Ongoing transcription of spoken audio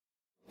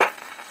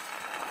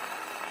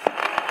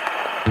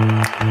Hello,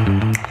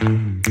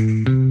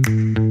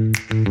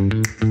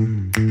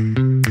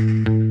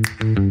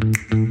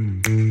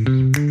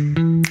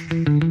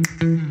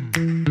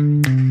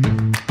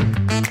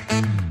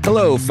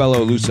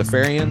 fellow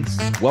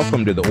Luciferians.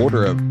 Welcome to the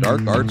Order of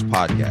Dark Arts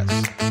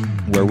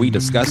podcast, where we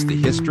discuss the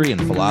history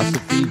and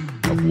philosophy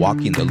of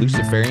walking the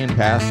Luciferian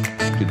path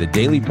to the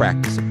daily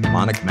practice of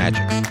demonic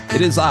magic.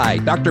 It is I,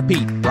 Dr.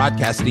 Pete,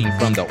 broadcasting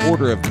from the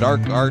Order of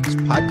Dark Arts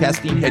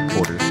podcasting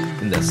headquarters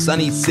in the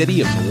sunny city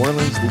of New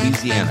Orleans,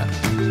 Louisiana,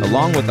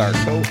 along with our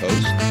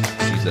co-host.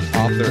 She's an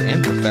author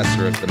and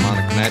professor of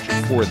demonic magic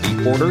for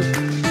the Order,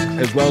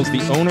 as well as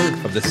the owner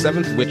of the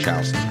Seventh Witch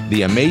House,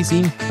 the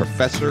amazing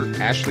Professor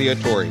Ashley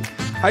Atori.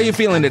 How are you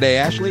feeling today,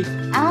 Ashley?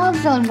 I'm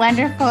feeling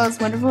wonderful. It's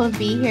wonderful to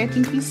be here.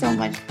 Thank you so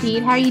much,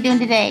 Pete. How are you doing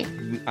today?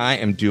 I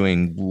am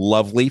doing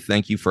lovely.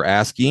 Thank you for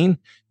asking.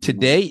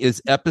 Today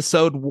is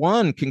episode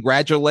 1.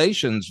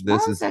 Congratulations.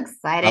 This is so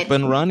excited. Up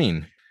and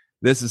running.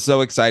 This is so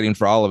exciting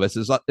for all of us,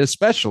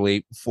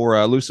 especially for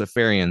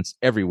Luciferians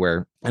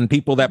everywhere and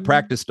people that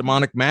practice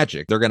demonic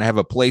magic. They're going to have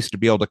a place to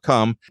be able to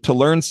come to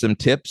learn some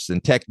tips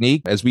and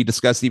technique as we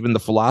discuss even the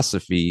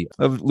philosophy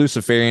of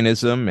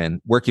Luciferianism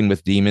and working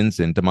with demons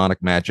and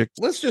demonic magic.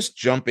 Let's just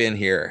jump in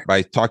here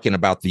by talking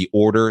about the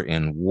Order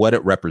and what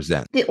it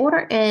represents. The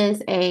Order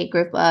is a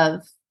group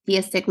of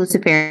theistic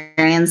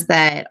Luciferians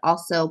that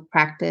also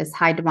practice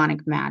high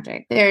demonic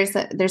magic. There's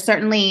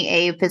certainly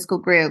a physical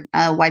group,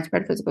 a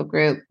widespread physical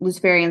group,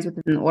 Luciferians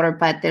within the Order,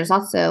 but there's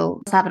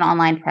also have an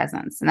online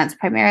presence, and that's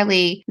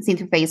primarily seen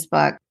through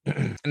Facebook.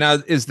 Now,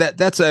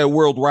 that's a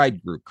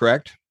worldwide group,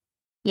 correct?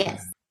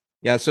 Yes.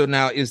 Yeah. So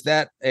now, is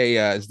that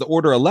is the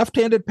Order a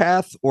left-handed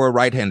path or a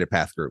right-handed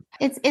path group?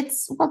 It's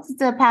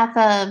the path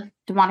of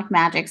demonic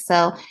magic.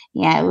 So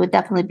yeah, it would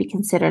definitely be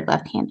considered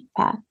left-handed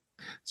path.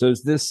 So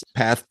does this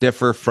path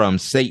differ from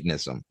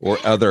Satanism or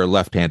other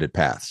left-handed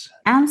paths?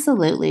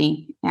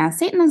 Absolutely. Yeah.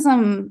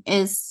 Satanism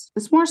is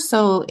more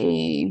so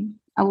a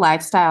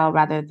lifestyle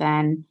rather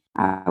than,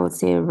 I would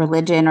say, a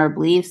religion or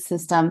belief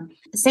system.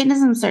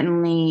 Satanism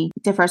certainly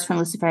differs from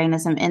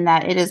Luciferianism in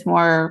that it is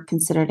more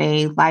considered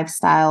a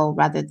lifestyle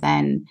rather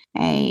than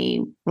a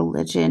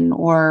religion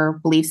or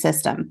belief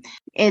system.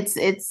 It's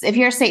if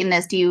you're a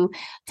Satanist, you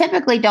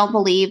typically don't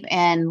believe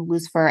in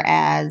Lucifer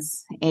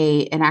as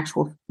an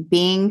actual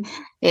being.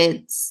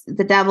 It's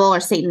the devil,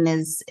 or Satan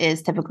is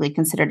typically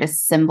considered a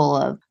symbol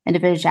of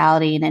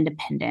individuality and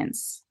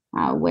independence,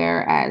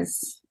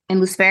 whereas in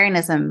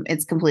Luciferianism,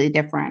 it's completely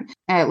different.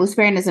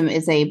 Luciferianism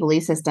is a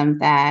belief system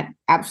that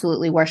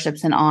absolutely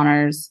worships and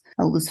honors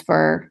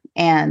Lucifer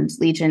and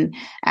Legion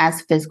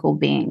as physical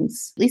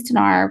beings. At least in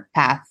our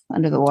path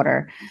under the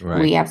Order,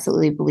 right. We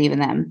absolutely believe in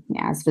them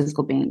as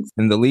physical beings.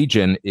 And the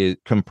Legion,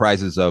 it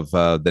comprises of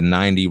the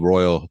 90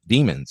 royal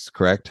demons,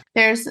 correct?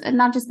 There's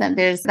not just them.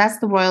 That's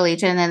the Royal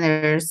Legion, and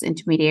there's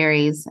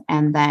intermediaries,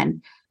 and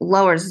then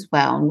lowers as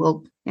well. And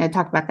we'll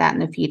talk about that in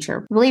the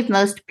future. I believe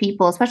most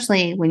people,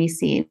 especially when you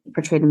see it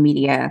portrayed in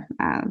media,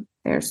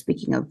 they're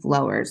speaking of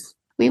lowers.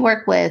 We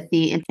work with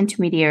the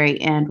intermediary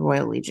and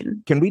Royal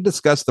Legion. Can we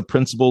discuss the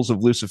principles of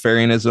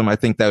Luciferianism? I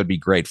think that would be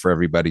great for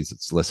everybody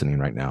that's listening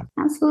right now.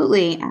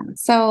 Absolutely.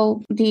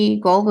 So the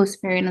goal of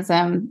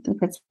Luciferianism, the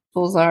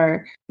principles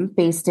are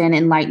based in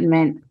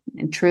enlightenment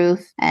and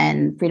truth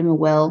and freedom of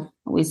will.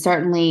 We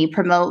certainly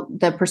promote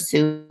the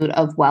pursuit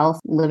of wealth,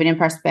 living in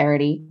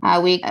prosperity.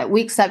 We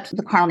accept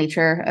the carnal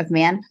nature of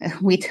man.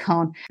 We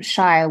don't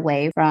shy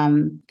away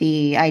from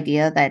the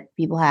idea that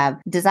people have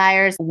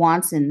desires,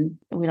 wants, and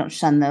we don't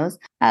shun those.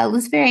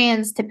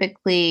 Luciferians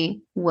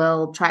typically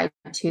will try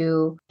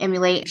to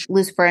emulate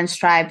Lucifer and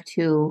strive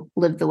to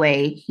live the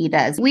way he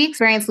does. We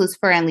experience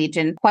Lucifer and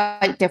Legion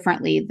quite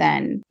differently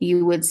than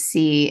you would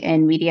see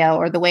in media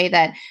or the way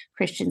that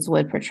Christians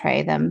would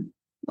portray them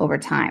over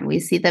time. We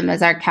see them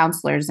as our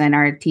counselors and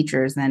our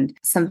teachers and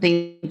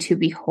something to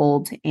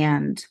behold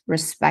and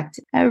respect,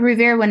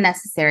 revere when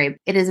necessary.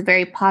 It is a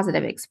very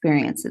positive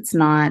experience. It's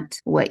not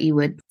what you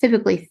would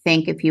typically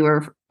think if you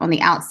were on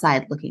the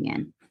outside looking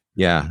in.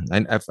 Yeah,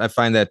 I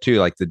find that too.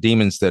 Like the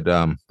demons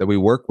that we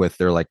work with,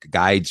 they're like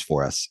guides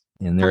for us,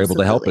 and they're able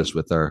to help us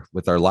with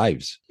our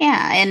lives.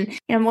 Yeah,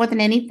 and more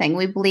than anything,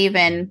 we believe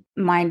in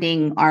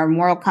minding our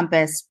moral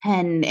compass,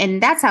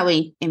 and that's how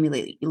we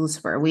emulate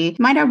Lucifer. We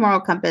mind our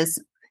moral compass,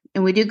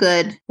 and we do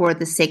good for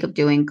the sake of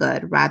doing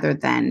good rather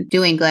than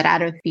doing good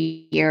out of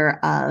fear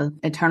of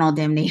eternal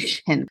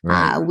damnation.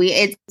 Right.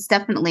 It's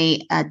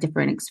definitely a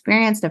different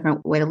experience,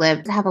 different way to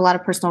live, to have a lot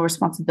of personal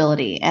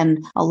responsibility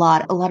and a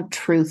lot of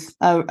truth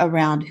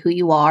around who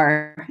you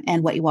are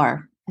and what you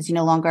are, because you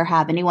no longer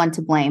have anyone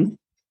to blame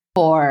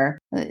for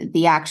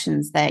the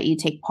actions that you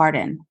take part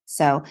in.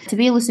 So to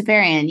be a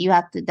Luciferian, you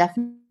have to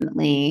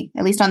definitely,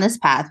 at least on this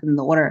path in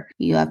the Order,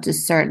 you have to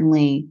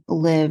certainly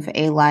live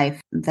a life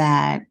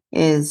that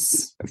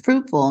is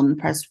fruitful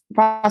and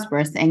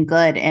prosperous and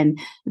good, and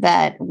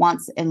that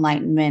wants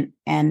enlightenment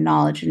and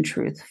knowledge and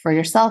truth for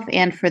yourself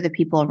and for the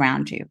people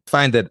around you. I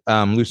find that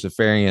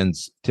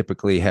Luciferians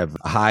typically have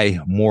high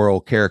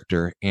moral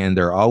character, and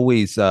they're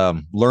always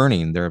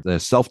learning. Their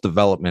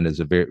self-development is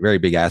a very, very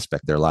big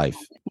aspect of their life.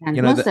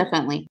 And most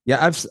definitely.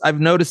 Yeah, I've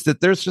noticed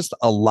that there's just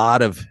a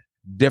lot of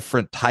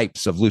different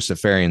types of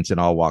Luciferians in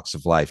all walks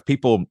of life.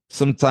 People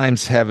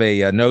sometimes have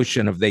a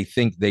notion of they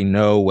think they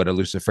know what a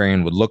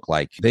Luciferian would look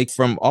like. They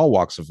from all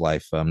walks of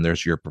life.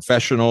 There's your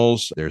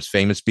professionals, there's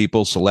famous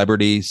people,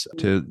 celebrities,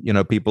 to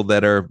people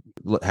that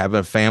have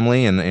a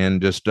family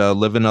and just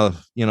living a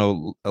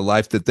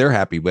life that they're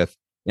happy with.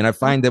 And I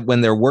find that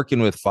when they're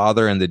working with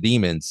Father and the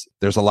demons,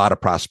 there's a lot of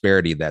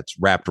prosperity that's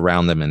wrapped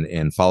around them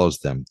and follows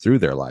them through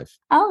their life.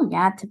 Oh,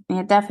 yeah,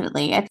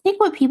 definitely. I think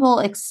what people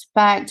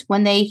expect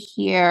when they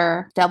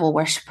hear devil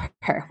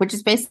worshiper, which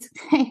is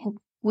basically,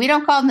 we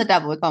don't call them the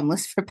devil, we call them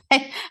Lucifer. But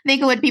I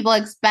think what people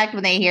expect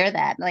when they hear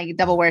that, like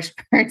devil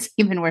worshiper,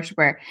 demon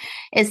worshiper,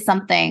 is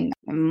something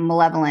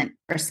malevolent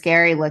or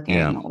scary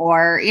looking,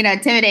 or,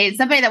 intimidating,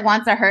 somebody that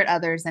wants to hurt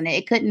others. And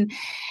it couldn't,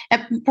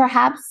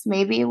 perhaps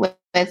maybe with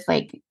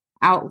like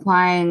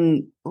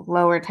outlying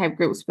lower type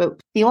groups, but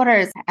the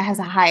order has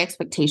a high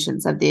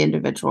expectations of the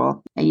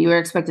individual, and you are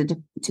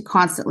expected to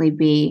constantly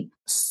be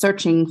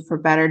searching for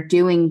better,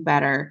 doing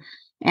better,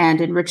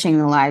 and enriching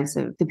the lives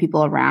of the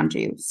people around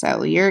you.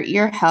 So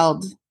you're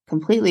held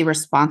completely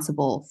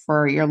responsible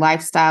for your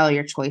lifestyle,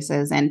 your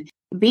choices, and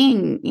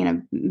being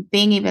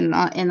even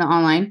in the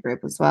online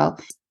group as well.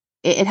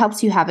 It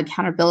helps you have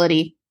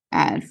accountability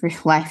for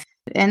your life.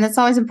 And it's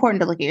always important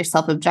to look at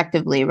yourself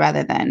objectively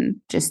rather than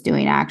just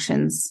doing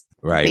actions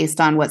based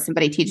on what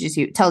somebody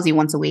tells you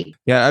once a week.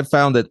 Yeah, I've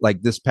found that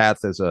like this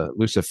path as a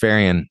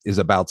Luciferian is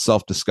about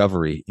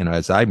self-discovery.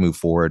 As I move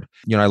forward,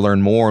 I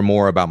learn more and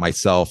more about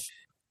myself.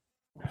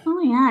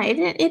 Oh yeah,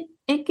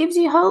 it gives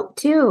you hope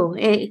too.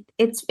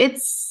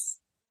 It's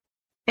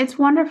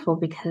wonderful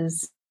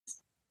because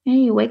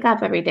you wake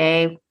up every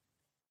day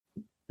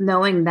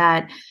knowing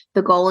that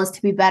the goal is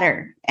to be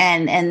better,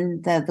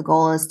 and the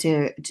goal is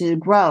to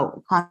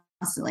grow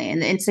constantly,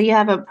 and so you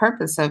have a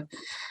purpose of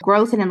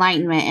growth and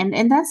enlightenment,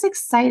 and that's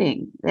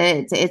exciting.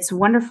 It's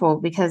wonderful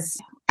because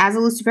as a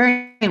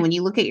Luciferian, when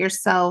you look at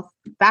yourself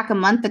back a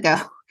month ago,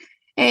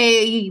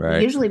 you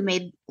usually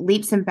made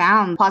leaps and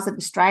bounds,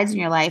 positive strides in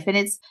your life. And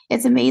it's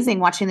amazing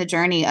watching the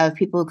journey of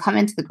people who come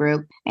into the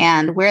group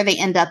and where they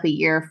end up a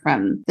year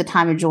from the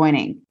time of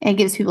joining. It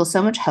gives people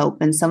so much hope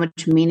and so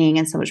much meaning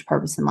and so much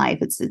purpose in life.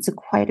 It's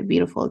quite a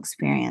beautiful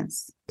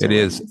experience. It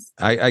is.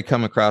 I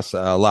come across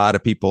a lot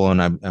of people,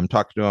 and I'm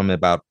talking to them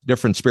about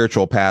different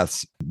spiritual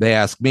paths. They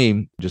ask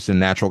me just in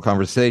natural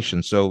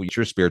conversation, so it's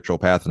your spiritual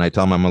path? And I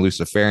tell them I'm a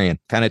Luciferian.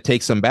 Kind of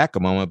takes them back a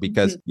moment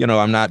because,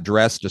 I'm not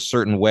dressed a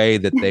certain way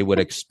that they would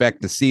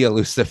expect to see a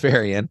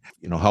Luciferian,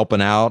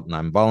 helping out, and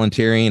I'm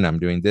volunteering, I'm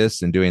doing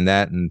this and doing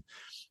that. And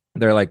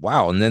they're like,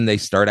 wow. And then they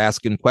start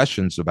asking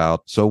questions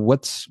about, so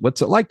what's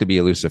it like to be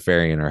a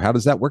Luciferian, or how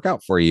does that work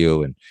out for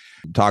you? And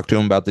talk to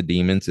them about the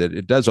demons.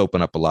 It does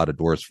open up a lot of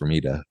doors for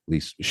me to at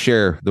least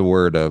share the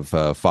word of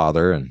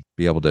Father and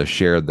be able to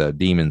share the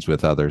demons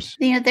with others.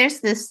 There's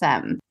this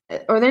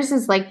there's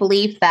this like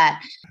belief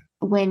that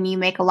when you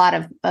make a lot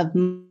of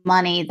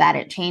money, that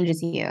it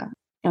changes you.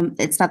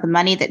 It's not the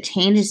money that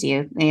changes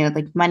you.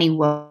 Like money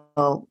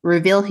will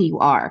reveal who you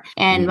are.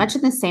 And much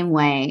in the same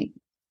way,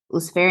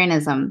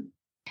 Luciferianism,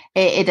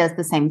 it does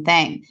the same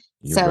thing.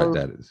 So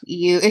that is.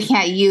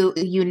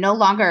 You no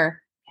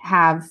longer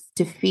have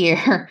to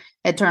fear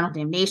eternal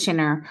damnation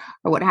or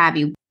what have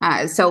you.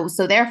 So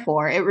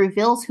therefore, it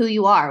reveals who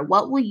you are.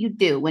 What will you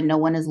do when no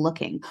one is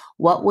looking?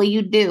 What will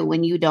you do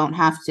when you don't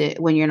have to,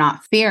 when you're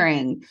not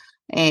fearing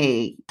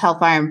a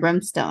hellfire and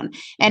brimstone?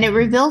 And it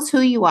reveals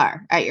who you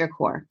are at your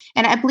core.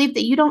 And I believe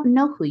that you don't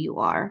know who you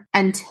are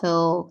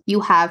until you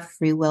have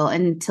free will,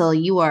 until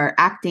you are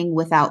acting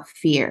without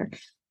fear,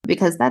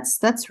 because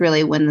that's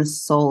really when the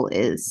soul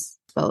is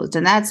exposed.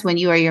 And that's when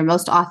you are your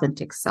most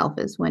authentic self,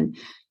 is when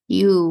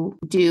you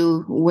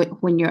do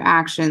when your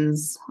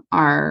actions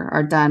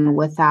are done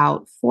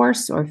without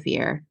force or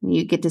fear.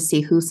 You get to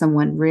see who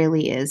someone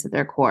really is at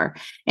their core.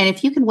 And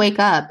if you can wake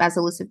up as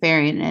a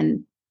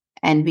Luciferian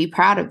and be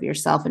proud of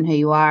yourself and who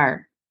you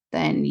are,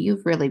 then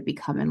you've really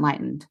become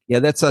enlightened. Yeah,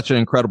 that's such an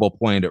incredible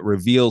point. It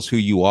reveals who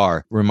you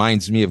are.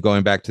 Reminds me of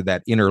going back to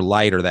that inner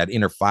light or that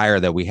inner fire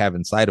that we have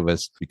inside of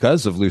us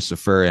because of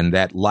Lucifer, and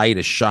that light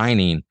is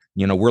shining.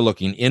 We're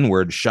looking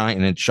inward,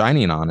 and it's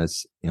shining on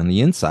us on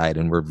the inside,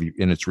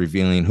 and it's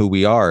revealing who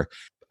we are.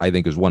 I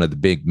think is one of the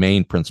big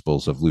main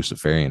principles of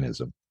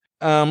Luciferianism.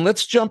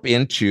 Let's jump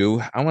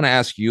into, I want to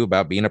ask you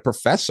about being a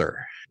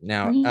professor.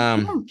 Now,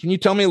 can you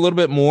tell me a little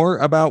bit more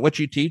about what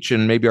you teach,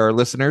 and maybe our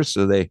listeners,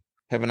 so they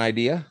have an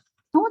idea?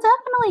 Oh,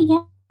 definitely.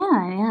 Yeah.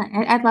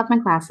 I love my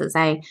classes.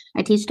 I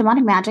teach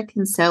demonic magic.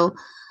 And so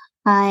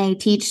I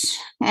teach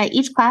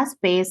each class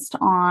based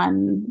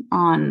on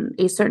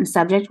a certain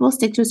subject. We'll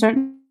stick to a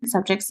certain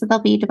subject. So they'll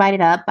be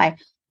divided up by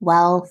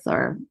wealth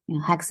or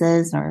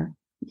hexes or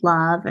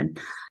love. And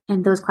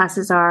And those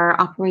classes are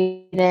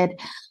operated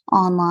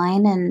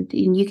online, and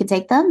you can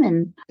take them,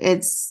 and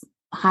it's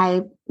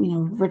high,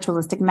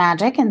 ritualistic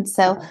magic. And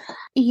so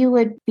you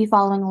would be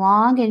following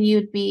along, and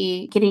you'd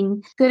be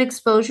getting good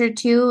exposure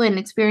to and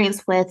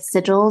experience with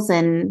sigils,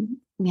 and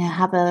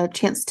have a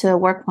chance to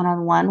work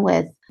one-on-one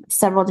with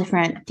several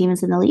different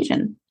demons in the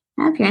Legion.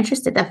 Now, if you're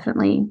interested,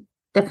 definitely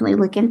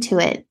look into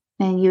it.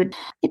 And you'd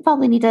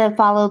probably need to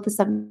follow the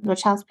Seventh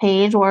Witch House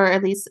page, or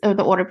at least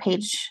the order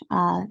page,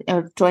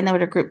 or join the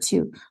order group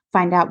to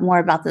find out more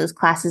about those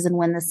classes and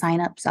when the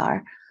signups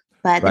are.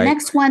 But the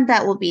next one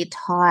that will be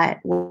taught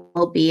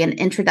will be an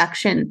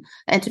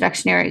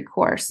introductionary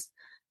course.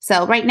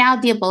 So right now,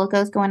 Diabolico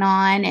is going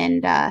on,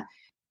 and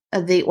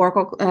the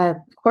Oracle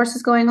course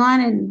is going on,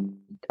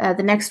 and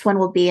the next one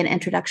will be an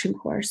introduction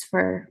course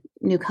for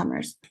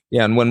newcomers.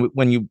 Yeah, and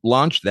when you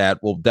launch that,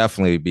 we'll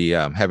definitely be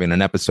having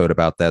an episode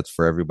about that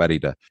for everybody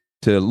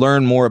to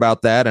learn more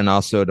about that, and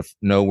also to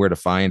know where to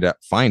find it,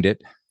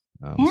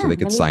 so they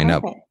could sign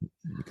up.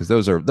 Because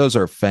those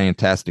are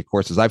fantastic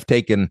courses. I've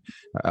taken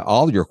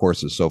all your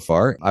courses so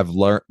far. I've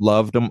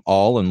loved them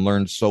all and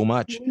learned so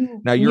much.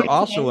 Now you're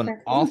also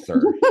an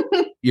author.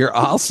 You're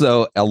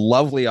also a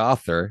lovely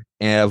author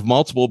of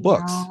multiple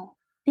books. Wow.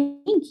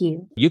 Thank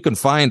you. You can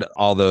find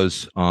all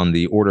those on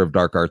the Order of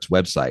Dark Arts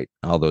website,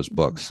 all those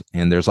books.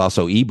 And there's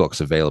also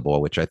ebooks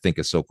available, which I think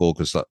is so cool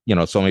because,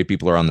 so many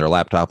people are on their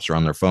laptops or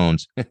on their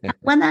phones.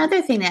 One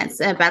other thing that's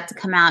about to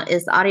come out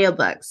is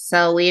audiobooks.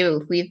 So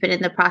we've been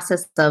in the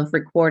process of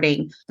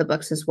recording the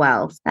books as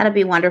well. That'll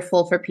be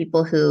wonderful for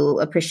people who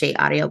appreciate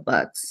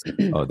audiobooks.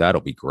 Oh, that'll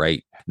be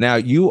great. Now,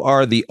 you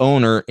are the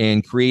owner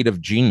and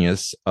creative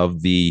genius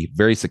of the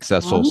very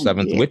successful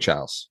Seventh Witch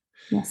House.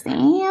 Yes, I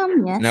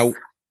am. Yes. Now,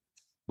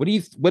 what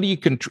do you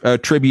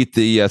attribute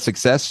the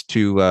success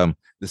to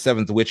the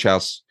Seventh Witch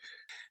House?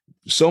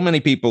 So many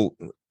people,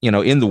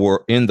 in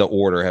the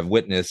order have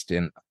witnessed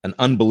an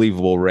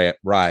unbelievable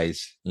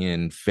rise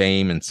in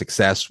fame and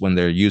success when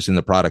they're using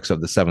the products of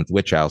the Seventh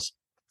Witch House.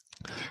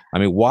 I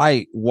mean,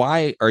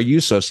 why are you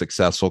so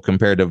successful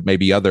compared to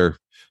maybe other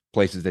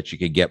places that you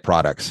could get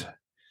products?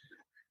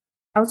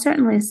 I would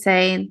certainly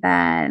say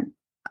that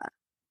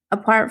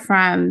apart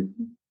from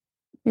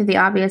the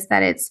obvious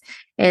that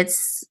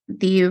it's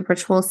the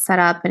ritual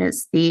setup, and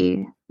it's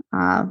the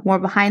more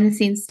behind the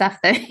scenes stuff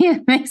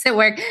that makes it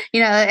work.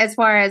 As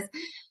far as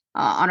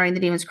honoring the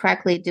demons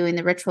correctly, doing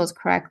the rituals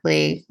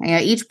correctly.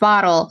 Each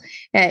bottle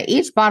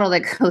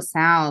that goes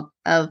out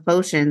of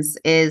potions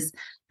is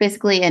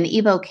basically an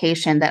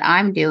evocation that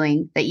I'm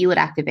doing that you would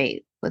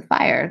activate with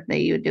fire, that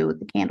you would do with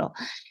the candle.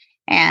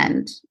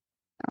 And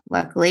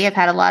luckily, I've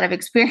had a lot of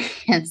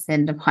experience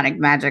in demonic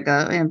magic.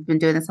 I've been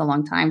doing this a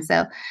long time,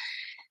 so.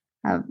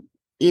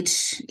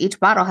 Each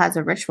bottle has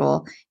a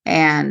ritual,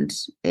 and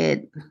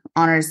it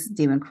honors the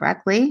demon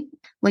correctly.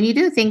 When you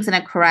do things in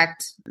a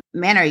correct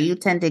manner, you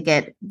tend to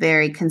get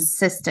very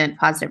consistent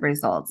positive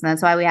results. And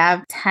that's why we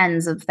have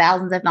tens of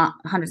thousands, if not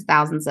hundreds of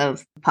thousands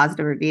of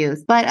positive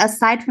reviews. But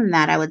aside from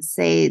that, I would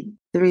say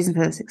the reason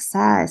for the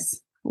success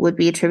would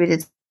be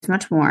attributed to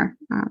much more.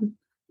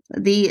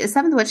 The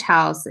Seventh Witch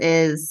House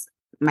is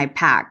my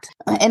pact.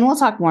 And we'll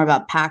talk more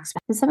about pacts.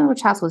 The Seventh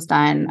Witch House was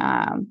done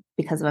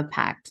because of a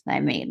pact that I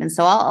made. And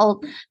so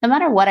I'll no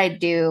matter what I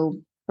do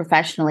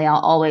professionally, I'll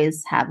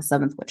always have a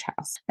Seventh Witch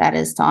House. That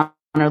is to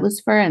honor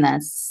Lucifer, and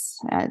that's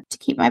to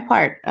keep my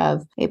part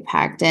of a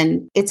pact.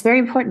 And it's very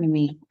important to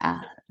me.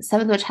 The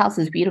Seventh Witch House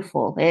is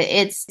beautiful.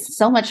 It's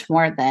so much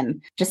more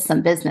than just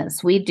some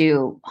business. We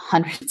do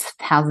hundreds of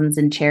thousands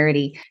in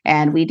charity,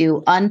 and we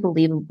do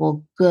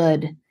unbelievable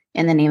good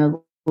in the name of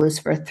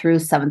Lucifer through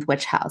Seventh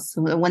Witch House.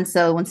 When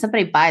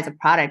somebody buys a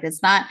product,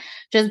 it's not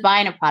just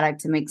buying a product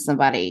to make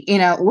somebody,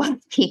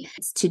 wealthy.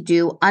 It's to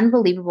do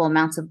unbelievable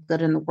amounts of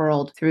good in the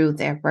world through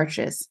their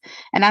purchase.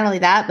 And not only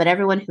that, but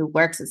everyone who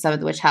works at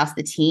Seventh Witch House,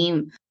 the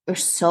team, are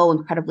so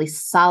incredibly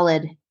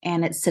solid,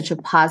 and it's such a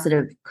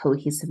positive,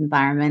 cohesive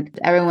environment.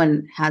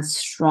 Everyone has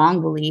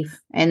strong belief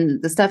in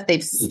the stuff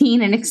they've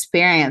seen and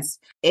experienced.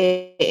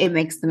 It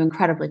makes them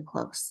incredibly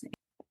close.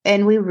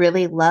 And we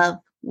really love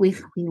we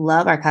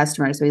love our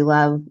customers. We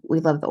love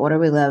the order.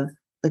 We love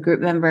the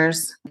group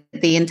members.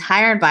 The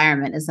entire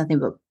environment is nothing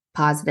but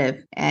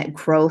positive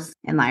growth,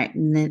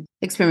 enlightenment,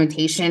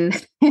 experimentation.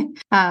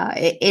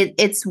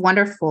 It's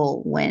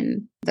wonderful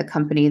when the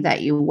company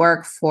that you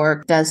work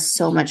for does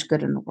so much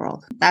good in the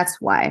world. That's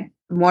why,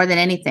 more than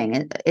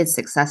anything, it's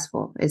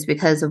successful. It's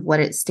because of what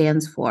it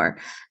stands for,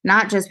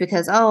 not just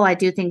because, I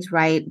do things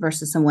right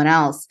versus someone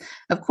else.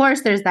 Of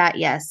course, there's that,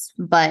 yes,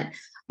 but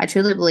I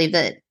truly believe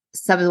that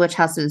Seventh Witch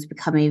House has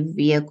become a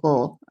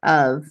vehicle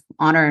of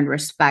honor and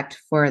respect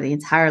for the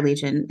entire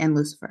Legion and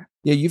Lucifer.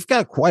 Yeah, you've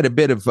got quite a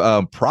bit of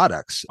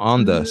products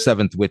on the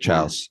Seventh Witch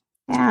House.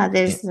 Yeah,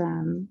 there's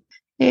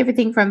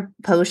everything from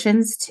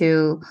potions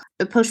to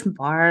potion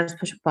bars,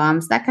 potion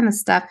bombs, that kind of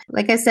stuff.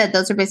 Like I said,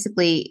 those are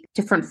basically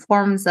different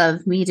forms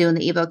of me doing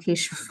the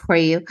evocation for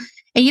you.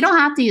 And you don't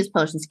have to use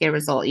potions to get a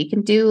result. You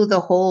can do the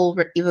whole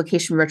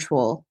evocation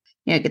ritual,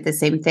 get the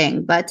same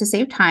thing. But to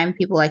save time,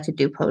 people like to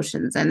do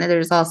potions. And then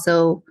there's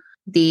also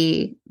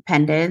the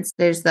pendants.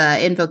 There's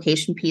the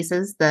invocation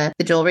pieces, the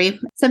jewelry.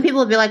 Some people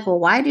would be like, well,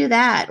 why do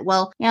that?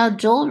 Well,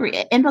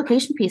 jewelry,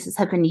 invocation pieces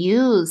have been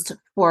used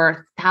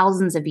for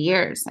thousands of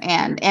years,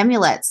 and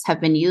amulets have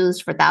been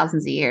used for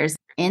thousands of years.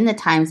 In the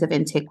times of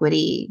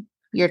antiquity,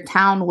 your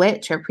town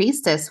witch or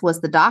priestess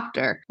was the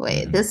doctor.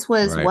 This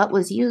was what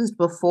was used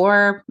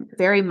before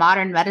very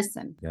modern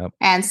medicine. Yep.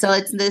 And so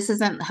this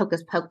isn't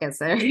hocus pocus.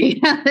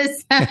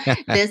 This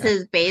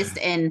is based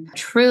in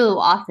true,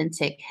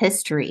 authentic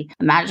history,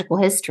 magical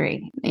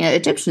history.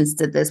 Egyptians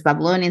did this,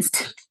 Babylonians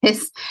did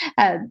this,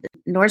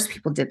 Norse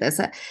people did this.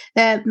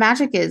 That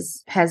magic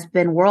has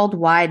been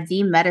worldwide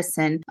the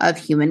medicine of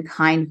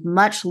humankind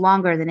much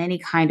longer than any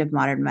kind of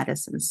modern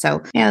medicine.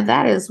 So,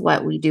 that is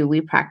what we do.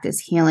 We practice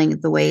healing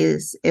the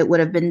ways it would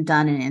have been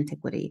done in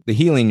antiquity. The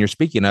healing you're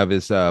speaking of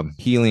is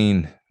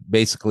healing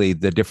basically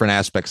the different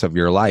aspects of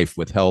your life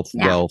with health,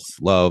 wealth,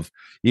 love,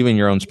 even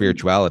your own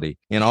spirituality.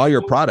 And all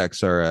your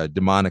products are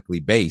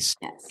demonically based.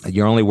 Yes.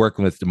 You're only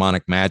working with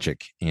demonic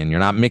magic, and you're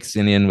not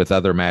mixing in with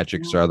other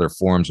magics or other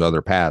forms or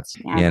other paths.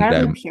 Yeah,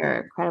 incredibly pure,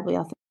 incredibly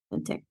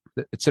authentic.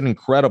 It's an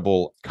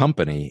incredible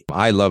company.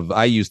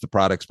 I use the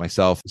products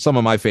myself. Some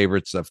of my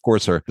favorites, of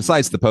course, are,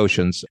 besides the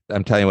potions,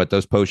 I'm telling you what,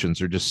 those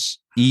potions are just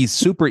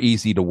super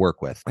easy to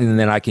work with. And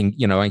then I can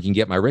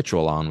get my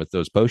ritual on with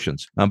those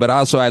potions. But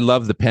also I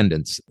love the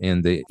pendants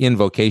and the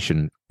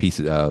invocation piece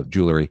of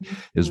jewelry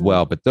as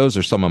well. But those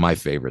are some of my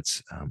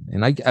favorites.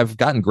 And I've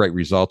gotten great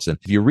results. And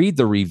if you read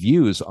the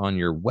reviews on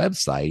your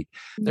website,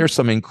 there's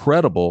some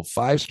incredible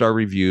 5-star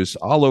reviews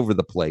all over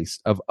the place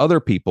of other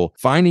people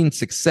finding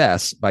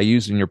success by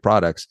using your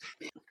products.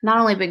 Not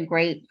only been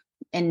great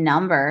in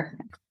number,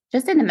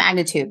 just in the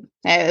magnitude.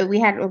 We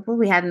had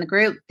in the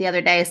group the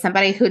other day,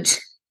 somebody who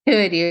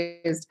had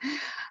used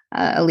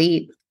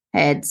Elite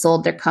had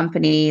sold their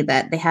company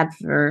that they had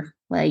for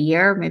a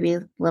year, maybe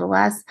a little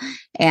less,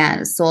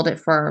 and sold it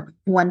for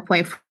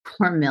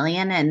 $1.4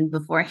 million. And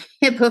before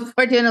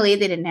doing Elite,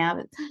 they didn't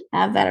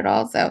have that at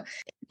all. So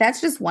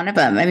that's just one of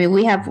them. I mean,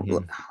 we have,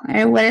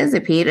 what is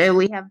it, Pete?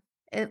 We have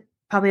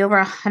probably over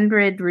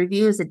 100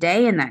 reviews a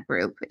day in that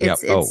group.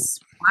 It's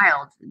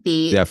wild,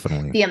 the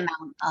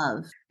amount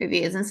of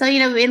reviews. And so,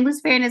 in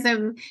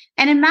Luciferianism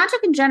and in magic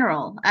in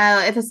general,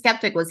 if a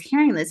skeptic was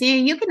hearing this,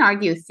 you can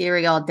argue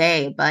theory all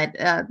day, but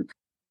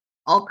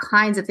all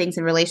kinds of things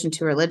in relation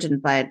to religion,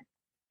 but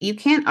you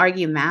can't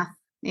argue math.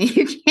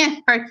 You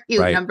can't argue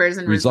numbers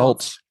and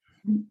results.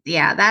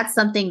 Yeah, that's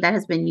something that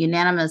has been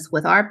unanimous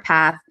with our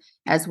path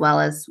as well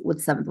as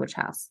with Seventh Witch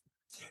House.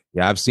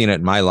 Yeah, I've seen it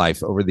in my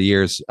life over the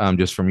years,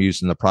 just from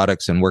using the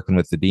products and working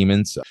with the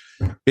demons.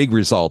 Big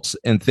results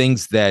and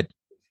things that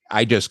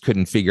I just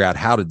couldn't figure out,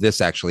 how did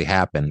this actually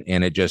happen?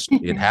 And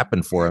it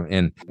happened for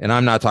him. And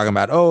I'm not talking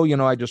about,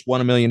 I just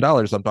won $1 million.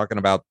 I'm talking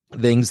about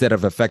things that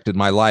have affected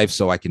my life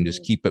so I can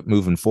just keep it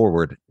moving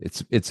forward.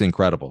 It's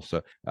incredible.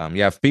 So,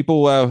 if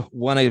people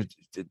want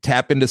to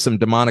tap into some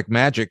demonic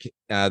magic,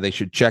 they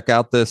should check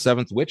out the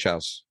Seventh Witch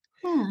House.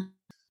 Yeah.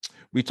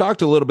 We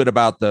talked a little bit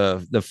about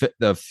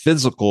the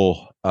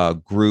physical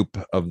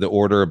group of the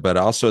order, but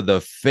also the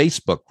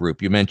Facebook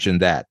group. You mentioned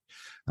that.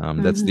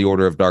 That's the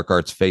Order of Dark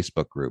Arts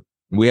Facebook group.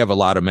 We have a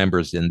lot of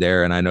members in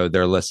there, and I know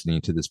they're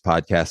listening to this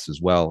podcast as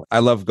well. I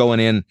love going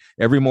in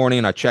every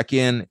morning. I check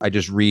in. I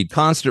just read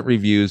constant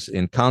reviews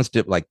and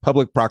constant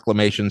public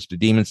proclamations to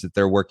demons that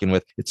they're working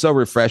with. It's so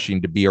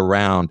refreshing to be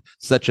around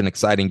such an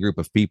exciting group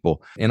of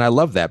people. And I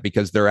love that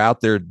because they're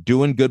out there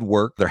doing good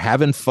work. They're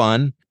having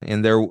fun,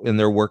 and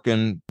they're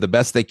working the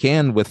best they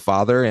can with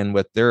Father and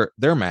with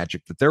their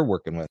magic that they're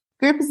working with.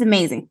 Group is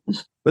amazing.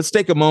 Let's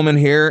take a moment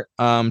here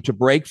to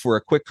break for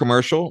a quick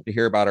commercial to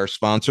hear about our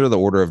sponsor, the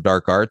Order of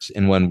Dark Arts.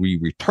 And when we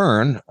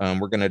return,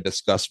 we're going to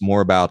discuss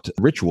more about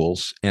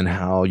rituals and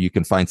how you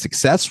can find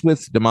success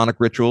with demonic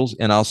rituals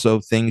and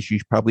also things you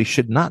probably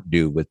should not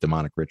do with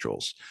demonic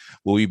rituals.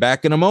 We'll be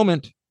back in a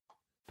moment.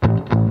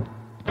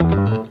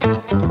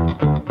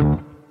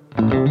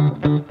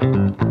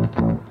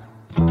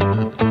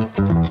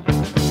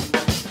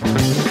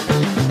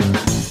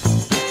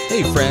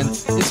 Hey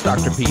friends, it's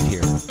Dr. Pete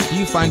here. Do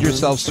you find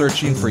yourself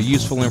searching for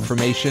useful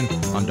information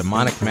on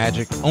demonic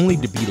magic only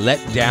to be let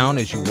down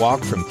as you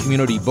walk from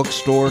community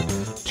bookstore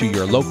to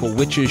your local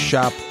witch's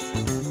shop,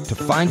 to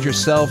find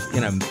yourself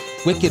in a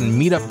Wiccan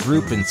meetup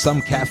group in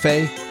some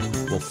cafe?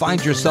 Well,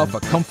 find yourself a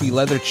comfy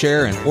leather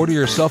chair and order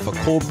yourself a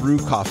cold brew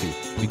coffee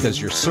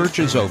because your search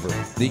is over.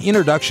 The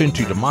Introduction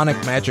to Demonic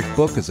Magic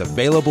book is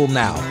available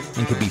now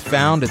and can be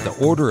found at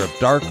the Order of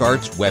Dark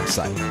Arts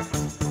website.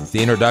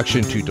 The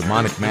Introduction to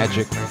Demonic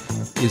Magic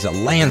is a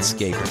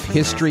landscape of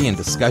history and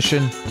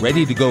discussion,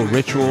 ready-to-go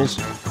rituals,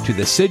 to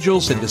the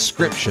sigils and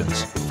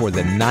descriptions for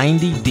the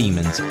 90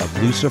 demons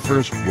of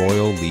Lucifer's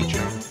Royal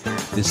Legion.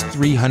 This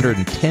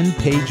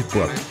 310-page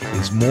book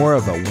is more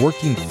of a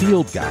working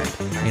field guide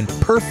and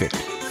perfect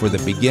for the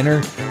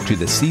beginner to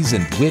the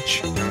seasoned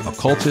witch,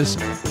 occultist,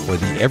 or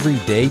the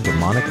everyday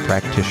demonic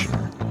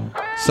practitioner.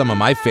 Some of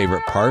my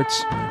favorite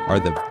parts are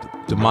the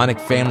demonic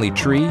family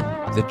tree,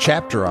 the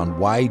chapter on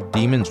why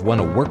demons want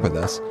to work with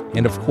us,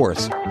 and of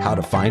course, how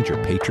to find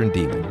your patron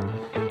demon.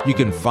 You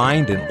can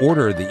find and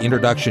order the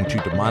Introduction to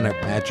Demonic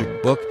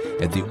Magic book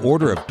at the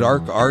Order of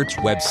Dark Arts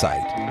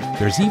website.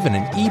 There's even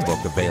an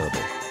ebook available.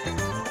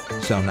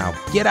 So now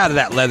get out of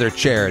that leather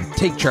chair and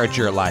take charge of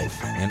your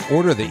life and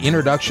order the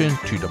Introduction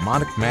to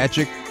Demonic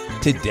Magic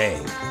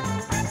today.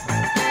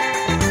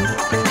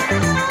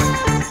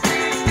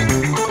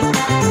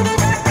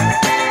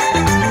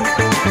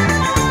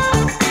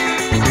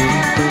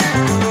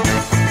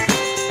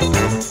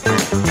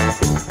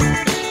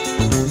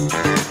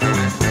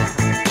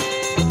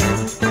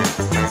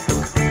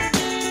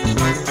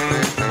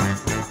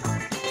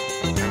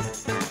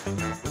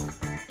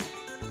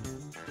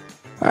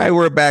 All right,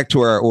 we're back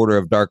to our Order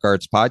of Dark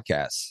Arts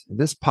podcast.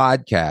 This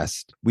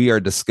podcast, we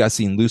are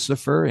discussing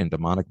Lucifer and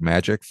demonic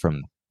magic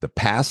from the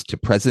past to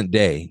present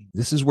day.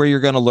 This is where you're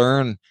going to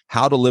learn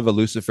how to live a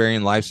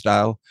Luciferian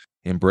lifestyle,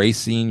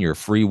 embracing your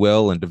free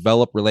will and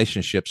develop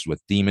relationships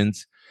with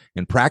demons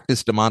and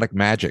practice demonic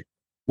magic.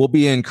 We'll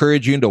be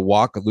encouraging you to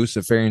walk a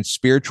Luciferian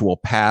spiritual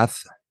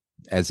path,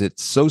 as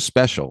it's so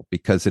special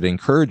because it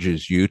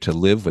encourages you to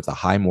live with a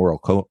high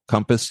moral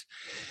compass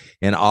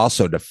and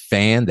also to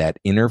fan that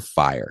inner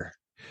fire.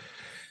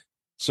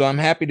 So I'm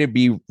happy to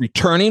be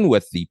returning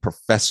with the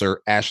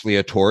Professor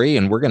Ashley Atori,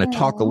 and we're going to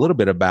talk a little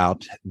bit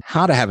about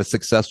how to have a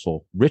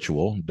successful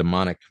ritual,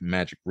 demonic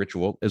magic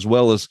ritual, as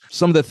well as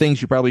some of the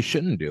things you probably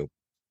shouldn't do.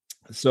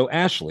 So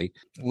Ashley,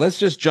 let's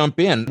just jump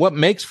in. What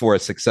makes for a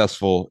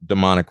successful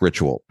demonic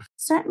ritual?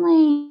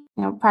 Certainly,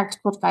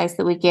 practical advice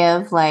that we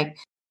give, like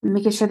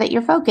making sure that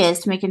you're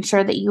focused, making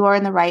sure that you are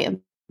in the right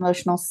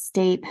emotional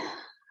state,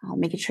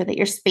 making sure that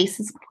your space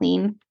is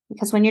clean.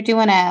 Because when you're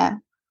doing a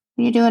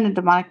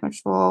demonic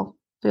ritual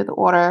through the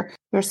order,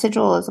 your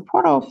sigil is a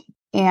portal,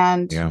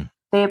 and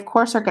they of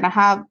course are going to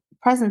have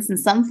presence in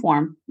some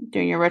form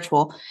during your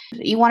ritual.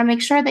 You want to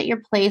make sure that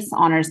your place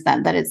honors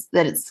them, that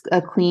it's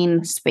a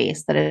clean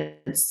space,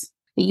 that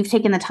you've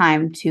taken the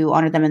time to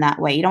honor them in that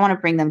way. You don't want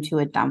to bring them to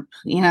a dump,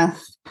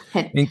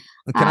 And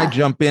can I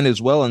jump in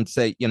as well and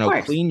say,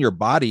 clean your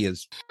body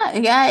is.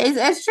 Yeah,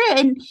 it's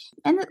true.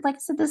 And like I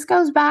said, this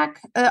goes back,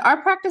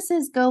 our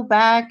practices go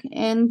back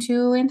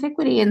into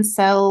antiquity. And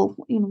so,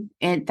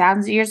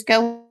 thousands of years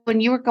ago, when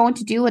you were going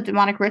to do a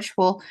demonic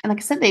ritual, and like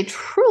I said, they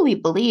truly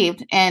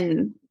believed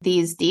in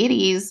these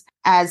deities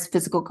as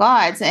physical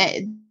gods.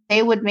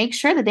 They would make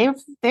sure that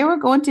they were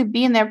going to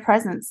be in their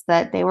presence,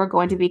 that they were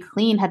going to be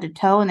clean head to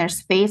toe and their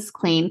space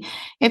clean.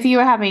 If you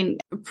were having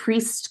a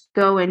priest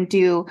go and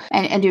do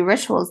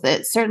rituals,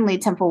 that certainly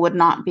temple would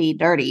not be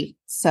dirty.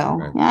 So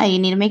you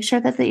need to make sure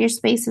that your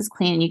space is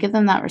clean and you give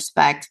them that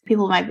respect.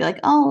 People might be like,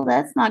 oh,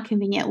 that's not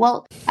convenient.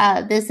 Well,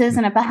 this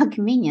isn't about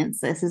convenience.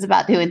 This is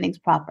about doing things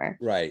proper.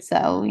 Right.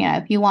 So,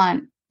 if you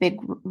want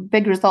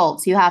big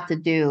results, you have to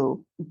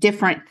do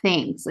different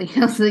things. So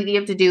you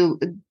have to do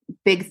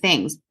big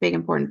things, big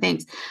important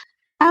things.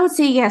 I would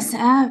say yes,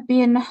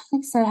 being, like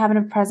I said, having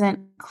a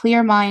present,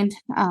 clear mind,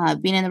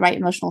 being in the right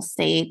emotional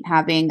state,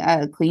 having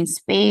a clean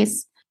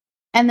space,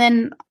 and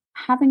then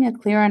having a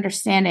clear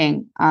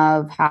understanding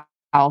of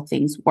how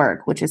things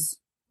work, which is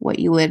what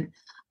you would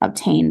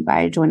obtain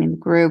by joining the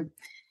group,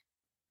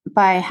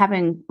 by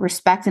having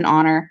respect and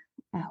honor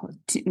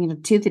to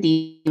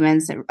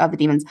the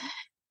demons.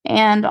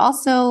 And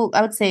also,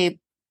 I would say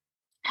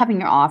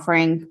having your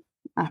offering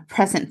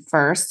present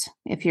first,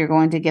 if you're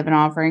going to give an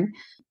offering,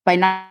 by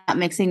not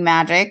mixing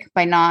magic,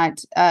 by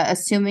not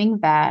assuming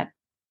that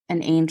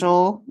an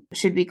angel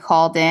should be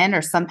called in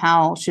or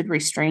somehow should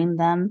restrain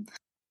them,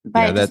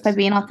 by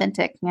being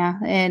authentic,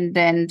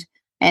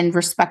 and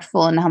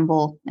respectful and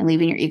humble, and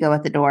leaving your ego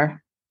at the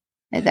door.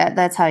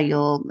 That's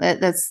how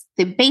that's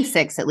the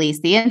basics, at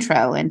least the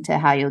intro into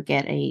how you'll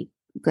get a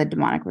good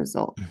demonic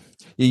result.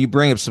 You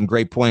bring up some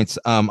great points.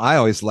 I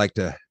always like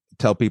to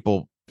tell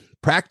people,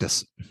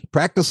 practice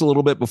a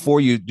little bit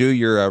before you do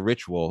your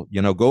ritual.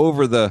 Go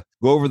over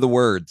the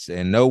words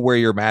and know where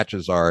your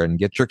matches are and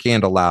get your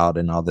candle out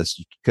and all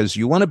this, because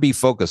you want to be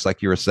focused,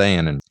 like you were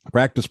saying, and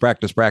practice.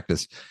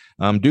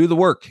 Do the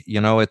work.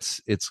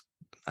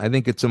 I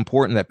think it's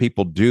important that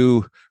people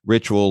do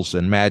rituals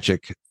and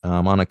magic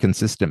on a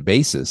consistent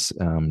basis.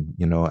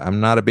 I'm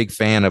not a big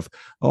fan of,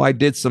 I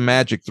did some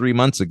magic 3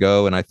 months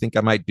ago and I think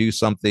I might do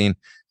something.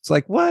 It's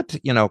like, what?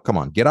 Come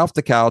on, get off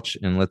the couch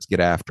and let's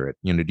get after it.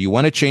 Do you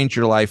want to change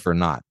your life or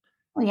not?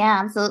 Well, yeah,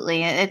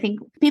 absolutely. I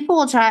think people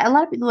will try. A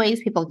lot of the ways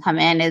people come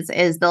in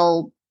is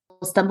they'll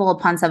stumble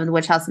upon some of the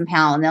witch house in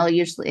town, and they'll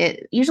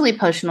usually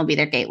potion will be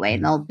their gateway,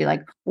 and they'll be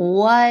like,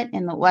 what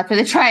in the, after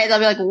they try it, they'll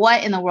be like,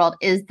 what in the world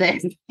is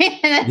this?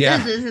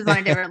 This is on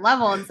a different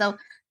level. And so,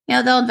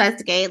 they'll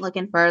investigate,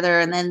 looking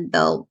further, and then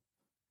they'll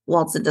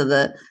waltz into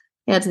the,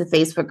 to the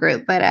Facebook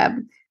group. But,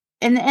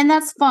 and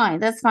that's fine.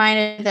 That's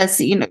fine.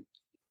 That's,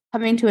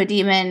 coming to a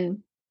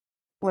demon,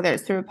 whether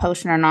it's through a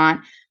potion or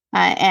not,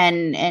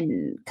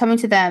 and coming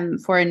to them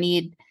for a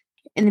need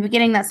in the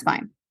beginning, that's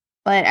fine.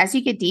 But as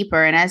you get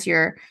deeper and as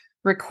your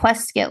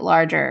requests get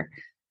larger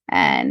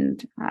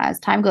and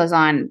as time goes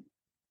on,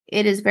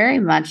 it is very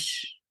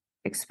much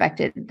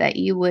expected that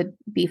you would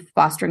be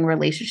fostering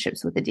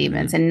relationships with the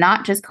demons and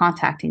not just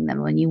contacting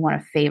them when you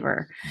want a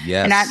favor.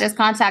 Yes. And not just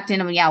contacting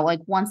them, like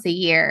once a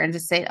year and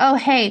just say, oh,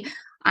 hey,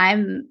 I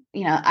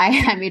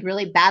made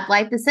really bad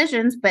life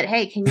decisions, but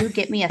hey, can you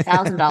get me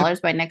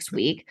 $1,000 by next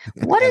week?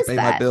 What is pay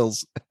that? My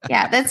bills.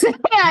 Yeah, that's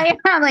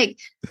like,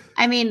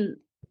 I mean,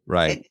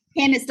 right.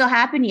 Can it still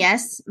happen?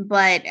 Yes.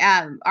 But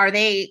are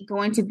they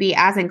going to be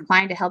as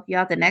inclined to help you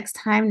out the next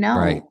time? No.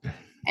 Right.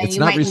 And it's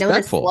you not might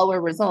notice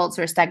slower results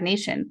or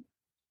stagnation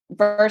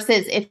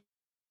versus if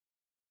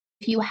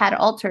you had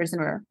altars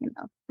and were,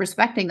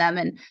 respecting them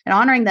and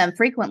honoring them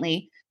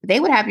frequently, they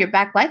would have your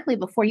back likely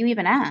before you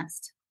even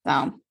asked.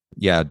 So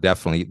yeah,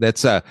 definitely.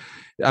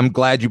 I'm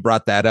glad you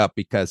brought that up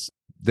because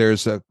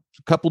there's a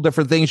couple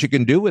different things you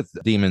can do with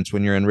demons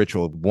when you're in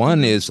ritual.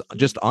 One is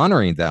just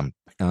honoring them.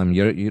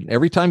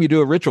 Every time you do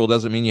a ritual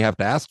doesn't mean you have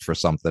to ask for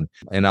something.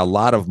 And a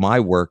lot of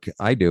my work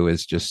I do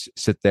is just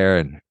sit there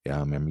and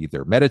I'm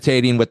either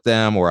meditating with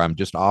them or I'm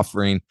just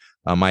offering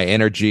my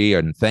energy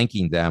and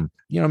thanking them,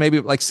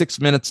 maybe like 6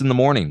 minutes in the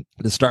morning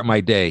to start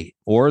my day.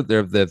 Or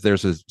if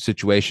there's a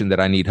situation that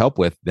I need help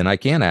with, then I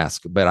can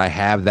ask, but I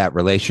have that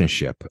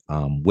relationship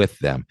with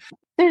them.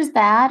 There's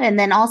that. And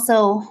then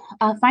also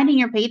finding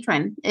your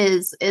patron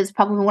is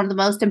probably one of the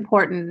most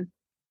important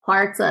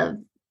parts of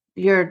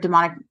your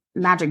demonic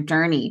magic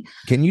journey.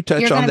 Can you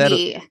touch on that?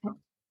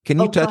 Can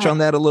you touch on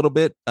that a little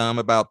bit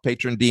about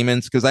patron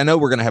demons? Because I know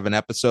we're going to have an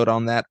episode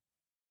on that.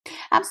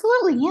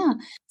 Absolutely. Yeah.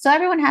 So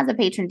everyone has a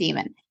patron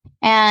demon.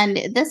 And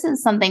this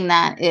is something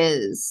that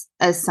is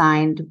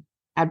assigned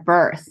at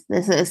birth.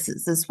 This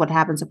is what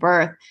happens at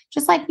birth.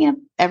 Just like,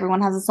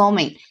 everyone has a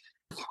soulmate.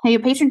 Now, your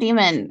patron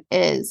demon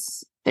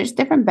there's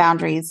different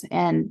boundaries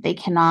and they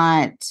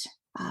cannot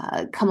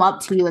come up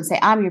to you and say,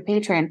 I'm your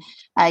patron.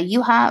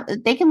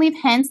 They can leave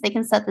hints, they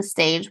can set the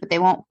stage, but they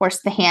won't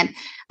force the hand.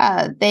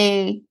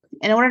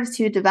 In order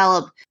to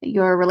develop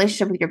your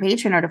relationship with your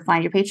patron or to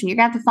find your patron, you're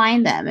going to have to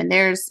find them. And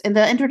in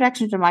the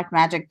introduction to Black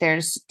Magic,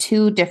 there's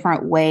 2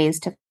 different ways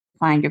to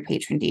find your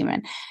patron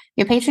demon.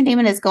 Your patron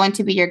demon is going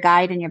to be your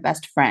guide and your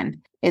best friend.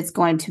 It's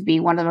going to be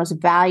one of the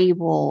most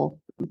valuable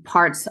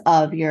parts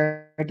of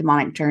your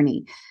demonic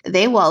journey.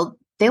 They will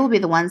be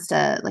the ones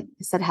to, like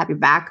I said, have your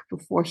back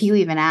before you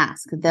even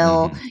ask.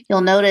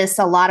 You'll notice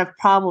a lot of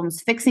problems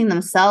fixing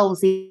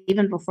themselves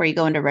even before you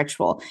go into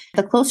ritual.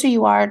 The closer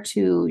you are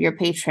to your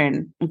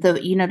patron,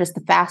 you notice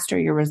the faster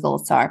your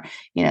results are.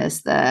 You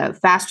notice the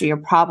faster your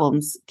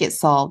problems get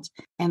solved.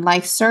 And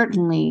life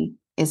certainly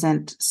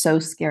isn't so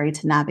scary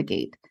to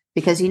navigate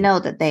because you know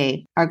that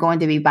they are going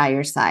to be by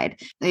your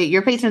side.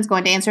 Your patron's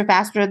going to answer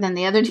faster than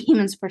the other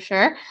demons for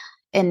sure.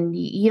 And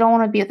you don't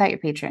want to be without your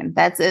patron.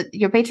 That's it.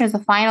 Your patron is the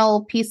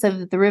final piece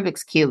of the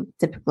Rubik's Cube,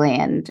 typically.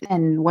 And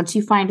once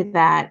you find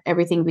that,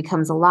 everything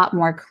becomes a lot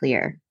more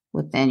clear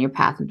within your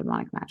path of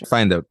demonic magic. I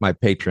find that my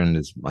patron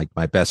is like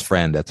my best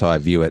friend. That's how I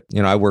view it.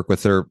 I work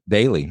with her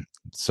daily.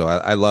 So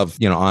I love,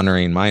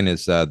 honoring. Mine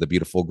is the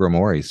beautiful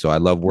Grimoire. So I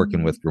love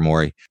working with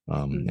Grimoire.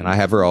 And I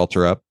have her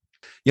altar up.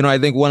 I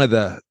think one of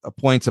the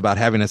points about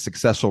having a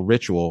successful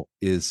ritual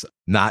is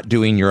not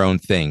doing your own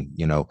thing.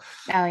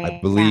 I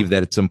believe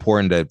that it's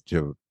important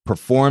to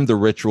perform the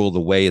ritual the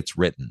way it's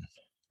written.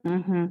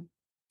 Mm-hmm.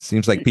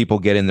 Seems like people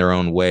get in their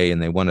own way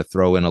and they want to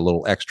throw in a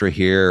little extra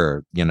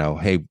here or,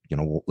 hey,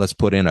 let's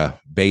put in a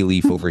bay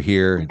leaf over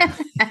here.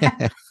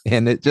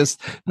 And it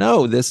just,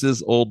 no, this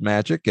is old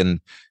magic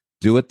and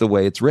do it the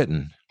way it's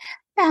written.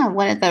 Yeah.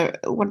 One of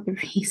the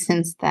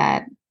reasons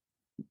that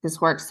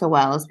this works so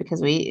well is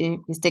because we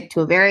stick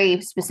to a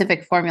very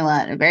specific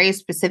formula and very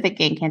specific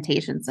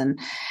incantations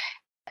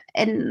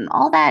and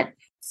all that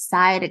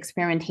side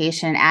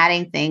experimentation,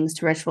 adding things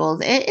to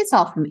rituals. It's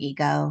all from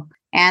ego.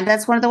 And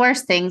that's one of the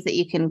worst things that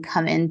you can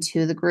come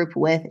into the group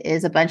with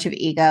is a bunch of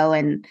ego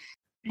and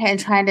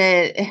trying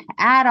to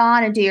add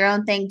on and do your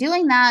own thing.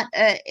 Doing that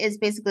is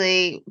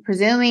basically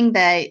presuming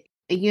that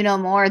you know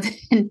more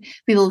than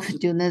people who've been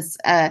doing this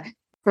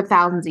for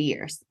thousands of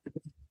years.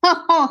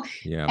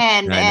 Yeah,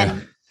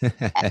 and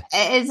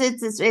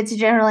it's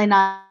generally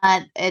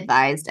not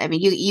advised. I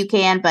mean, you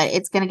can, but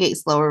it's going to get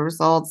slower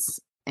results.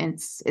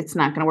 It's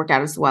not going to work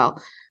out as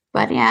well.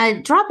 But yeah,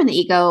 dropping the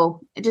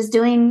ego, just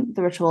doing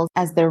the rituals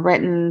as they're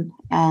written,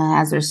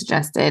 as they're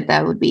suggested.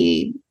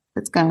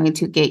 That's going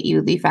to get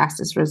you the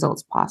fastest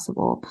results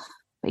possible.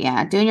 But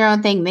yeah, doing your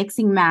own thing,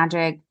 mixing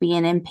magic,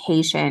 being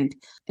impatient,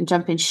 and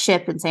jumping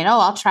ship and saying, "Oh,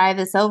 I'll try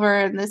this over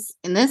in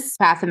this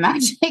path of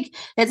magic."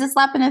 It's a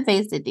slap in the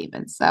face to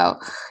demons. So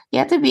you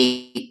have to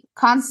be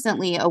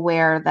constantly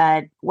aware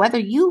that whether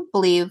you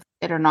believe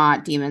it or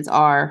not, demons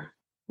are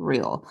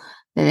real.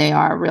 That they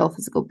are real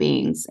physical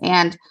beings,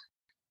 and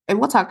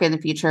we'll talk in the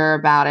future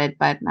about it.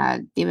 But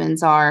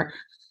demons are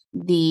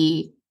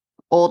the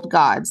old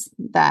gods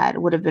that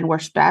would have been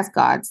worshipped as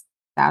gods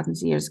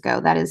thousands of years ago.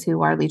 That is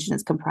who our legion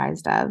is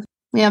comprised of.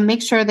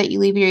 Make sure that you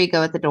leave your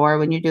ego at the door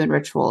when you're doing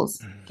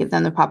rituals. Give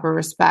them the proper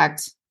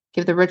respect.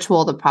 Give the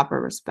ritual the proper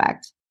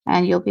respect,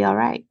 and you'll be all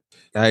right.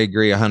 I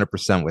agree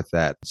 100% with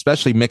that,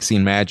 especially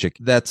mixing magic.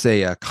 That's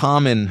a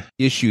common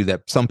issue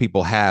that some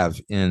people have,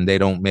 and they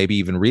don't maybe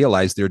even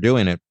realize they're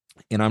doing it.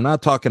 And I'm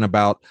not talking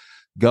about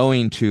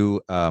going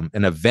to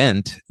an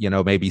event.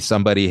 Maybe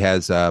somebody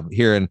has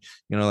here in,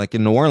 like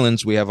in New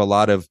Orleans, we have a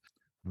lot of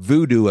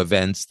voodoo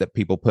events that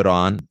people put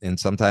on, and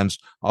sometimes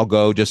I'll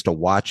go just to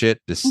watch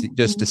it,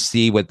 just to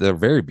see what they're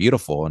very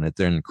beautiful and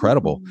they're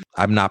incredible.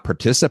 I'm not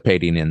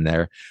participating in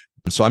there,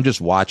 so I'm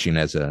just watching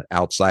as an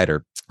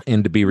outsider.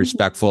 And to be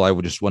respectful, I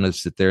would just want to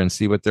sit there and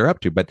see what they're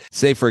up to. But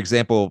say, for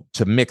example,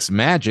 to mix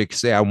magic,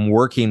 say I'm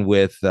working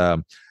with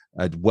a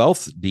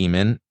wealth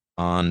demon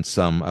on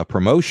some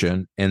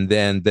promotion, and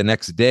then the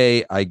next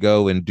day I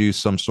go and do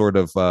some sort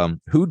of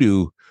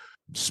hoodoo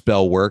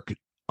spell work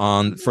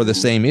on for the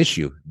same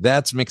issue.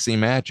 That's mixing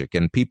magic,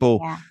 and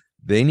people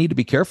they need to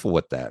be careful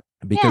with that,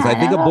 because I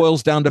think it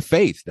boils down to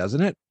faith,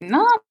 doesn't it?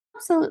 No,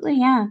 absolutely,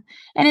 yeah.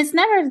 And it's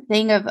never a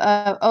thing of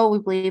we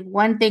believe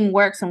one thing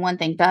works and one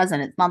thing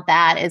doesn't. It's not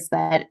that. It's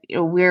that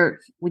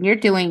when you're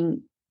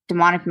doing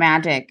demonic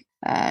magic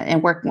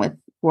and working with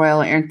Royal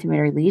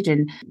Antimatter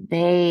Legion,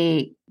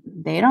 they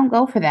don't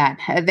go for that.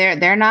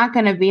 They're not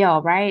going to be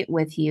all right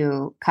with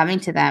you coming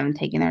to them and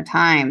taking their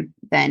time,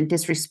 then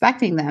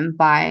disrespecting them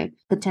by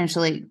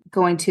potentially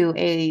going to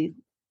a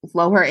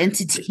lower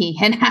entity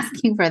and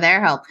asking for their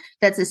help.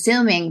 That's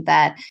assuming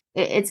that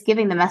it's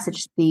giving the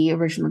message the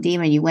original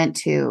demon you went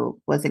to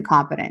was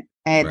incompetent.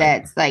 And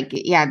that's like,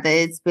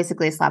 it's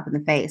basically a slap in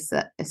the face.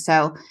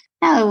 So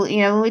now,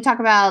 when we talk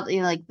about,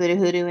 like voodoo,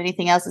 hoodoo,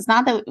 anything else, it's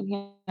not that,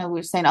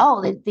 we're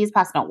saying, these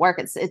paths don't work.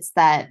 It's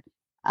that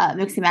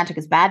mixing magic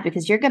is bad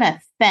because you're going to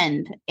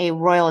offend a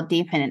royal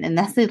demon, and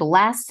that's the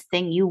last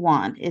thing you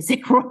want is a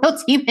royal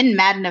demon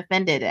mad and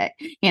offended at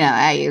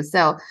you.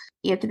 So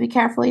you have to be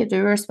careful. You have to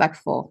be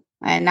respectful,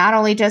 and not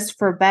only just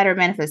for better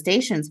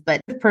manifestations, but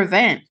to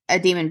prevent a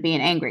demon being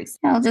angry.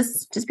 So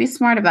just be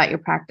smart about your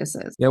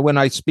practices. Yeah, when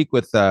I speak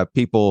with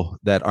people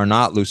that are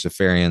not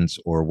Luciferians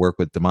or work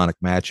with demonic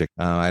magic,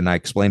 and I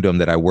explain to them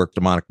that I work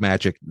demonic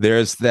magic,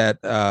 there's that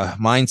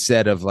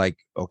mindset of like,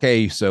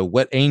 okay, so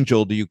what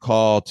angel do you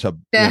call to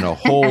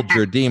hold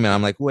your demon?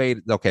 I'm like, wait,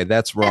 okay,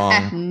 that's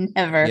wrong.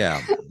 Never.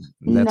 Yeah,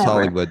 that's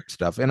Hollywood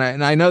stuff. And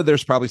I know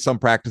there's probably some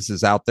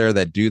practices out there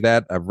that do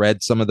that. I've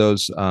read some of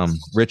those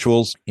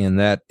rituals, and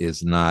that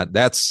is not.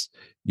 That's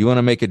you want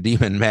to make a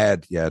demon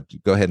mad. Yeah,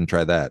 go ahead and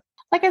try that.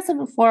 Like I said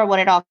before, what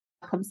it all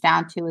comes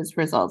down to is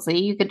results. So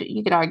you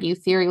could argue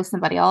theory with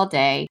somebody all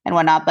day and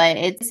whatnot, but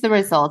it's the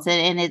results,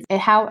 and it's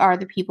how are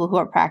the people who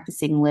are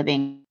practicing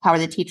living? How are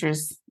the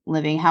teachers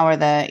living? How are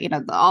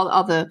the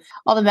all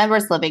the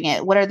members living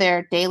it? What are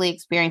their daily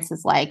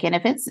experiences like? And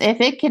if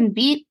it can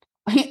beat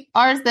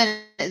ours,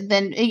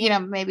 then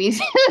maybe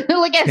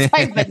look at it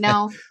twice. But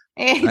no,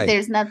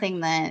 there's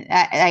nothing that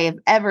I have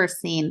ever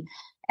seen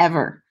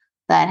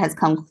that has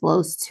come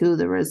close to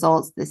the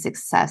results, the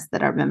success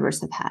that our members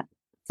have had.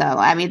 So,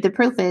 I mean, the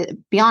proof is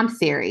beyond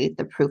theory.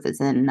 The proof is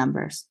in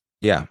numbers.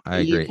 Yeah, I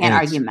agree. You can't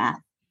argue math.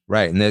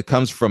 Right. And it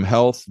comes from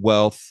health,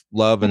 wealth,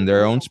 love, and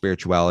their own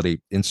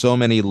spirituality. In so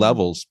many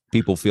levels,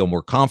 people feel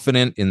more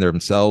confident in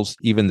themselves,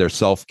 even their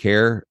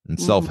self-care and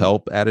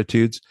self-help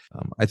attitudes.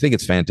 I think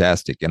it's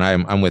fantastic. And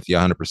I'm with you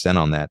 100%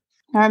 on that.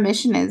 Our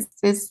mission is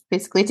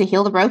basically to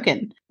heal the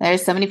broken.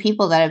 There's so many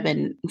people that have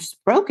been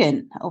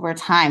broken over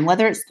time,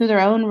 whether it's through their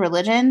own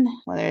religion,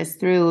 whether it's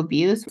through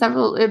abuse,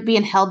 several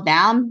being held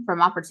down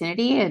from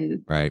opportunity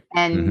and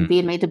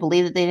being made to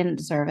believe that they didn't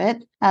deserve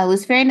it.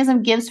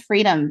 Luciferianism gives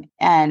freedom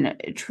and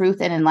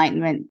truth and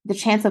enlightenment, the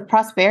chance of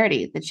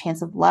prosperity, the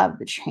chance of love,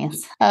 the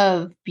chance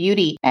of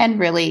beauty, and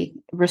really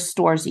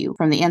restores you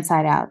from the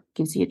inside out,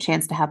 gives you a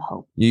chance to have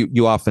hope.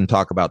 You often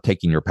talk about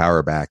taking your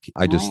power back.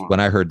 When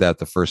I heard that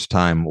the first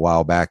time a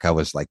while back, I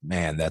was like,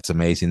 man, that's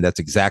amazing. That's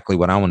exactly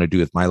what I want to do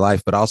with my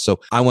life. But also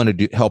I want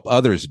to help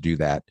others do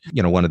that.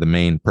 One of the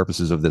main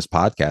purposes of this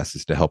podcast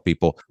is to help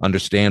people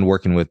understand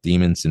working with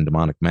demons and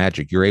demonic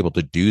magic. You're able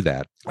to do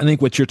that. I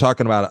think what you're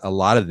talking about, a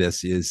lot of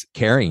this is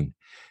caring,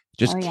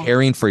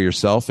 caring for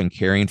yourself and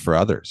caring for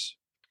others.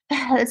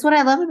 That's what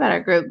I love about our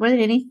group more than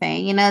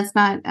anything. It's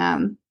not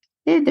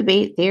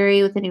debate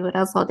theory with anyone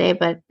else all day,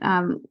 but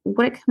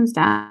what it comes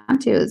down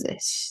to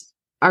is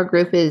our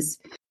group is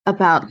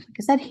about, like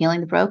I said, healing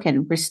the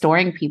broken,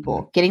 restoring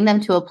people, getting them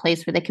to a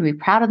place where they can be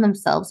proud of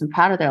themselves and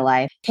proud of their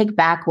life, take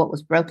back what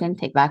was broken,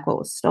 take back what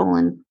was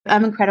stolen.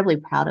 I'm incredibly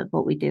proud of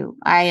what we do.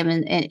 I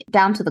am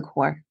down to the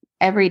core.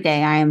 Every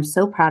day, I am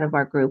so proud of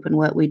our group and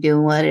what we do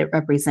and what it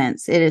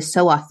represents. It is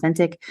so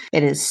authentic.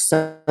 It is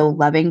so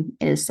loving.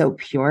 It is so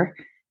pure.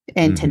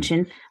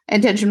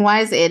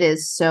 Intention-wise, it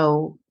is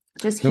so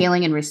just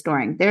healing and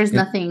restoring. There's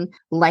nothing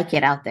like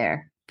it out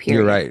there. Period.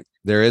 You're right.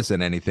 There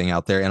isn't anything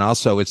out there. And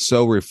also it's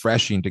so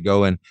refreshing to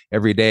go in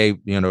every day,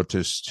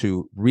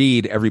 to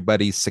read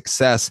everybody's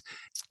success.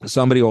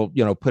 Somebody will,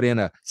 put in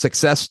a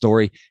success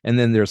story, and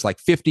then there's like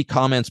 50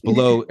 comments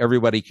below,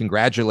 everybody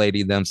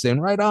congratulating them, saying,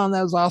 right on,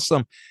 that was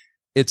awesome.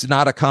 It's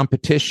not a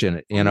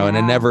competition, and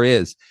it never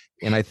is.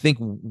 And I think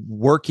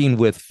working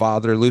with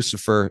Father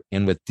Lucifer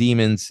and with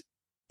demons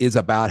is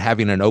about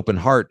having an open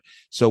heart.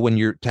 So when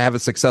you're to have a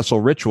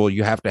successful ritual,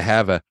 you have to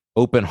have an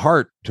open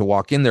heart to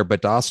walk in there,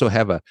 but to also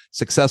have a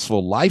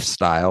successful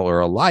lifestyle or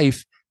a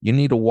life, you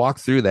need to walk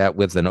through that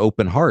with an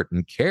open heart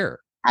and care.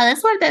 That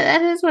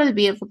is one of the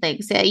beautiful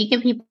things. Yeah, you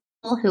get people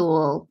who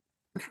will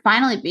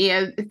finally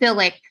feel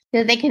like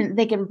they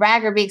can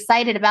brag or be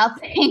excited about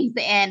things,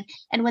 and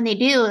when they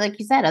do, like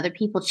you said, other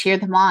people cheer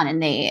them on,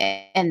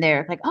 and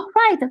they're like, "Oh,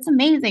 right, that's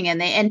amazing,"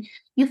 and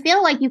you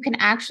feel like you can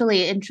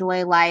actually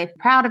enjoy life,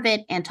 proud of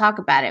it, and talk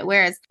about it.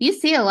 Whereas you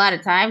see a lot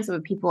of times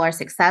when people are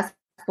successful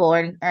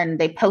and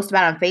they post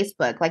about it on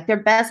Facebook, like their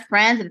best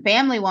friends and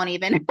family won't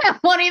even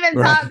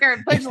right. talk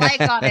or push like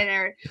on it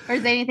or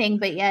say anything.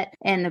 But yet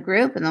in the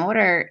group and the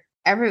order,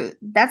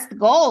 that's the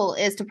goal,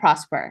 is to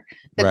prosper.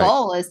 The right.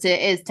 goal is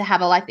to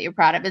have a life that you're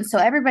proud of. And so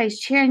everybody's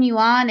cheering you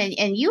on,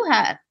 and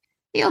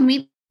you'll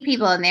meet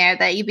people in there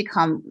that you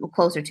become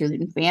closer to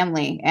than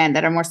family and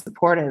that are more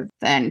supportive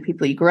than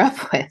people you grew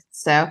up with.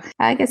 So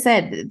like I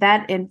said,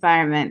 that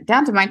environment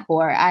down to my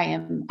core, I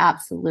am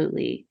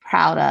absolutely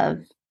proud of.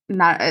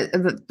 Not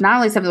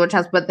only Seventh Witch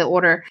House, but the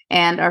order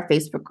and our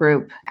Facebook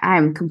group.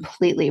 I'm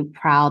completely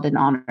proud and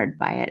honored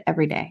by it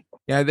every day.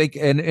 Yeah, I think,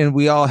 and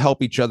we all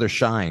help each other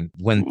shine.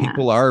 When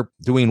people are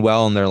doing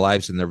well in their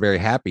lives and they're very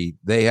happy,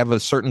 they have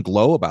a certain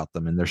glow about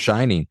them and they're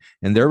shining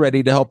and they're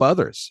ready to help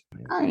others.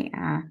 Oh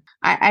yeah,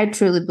 I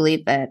truly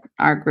believe that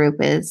our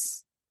group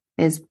is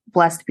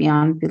blessed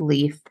beyond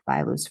belief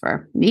by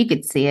Lucifer. You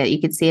could see it. You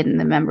could see it in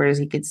the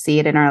members. You could see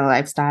it in our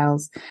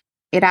lifestyles.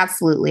 It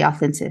absolutely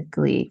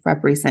authentically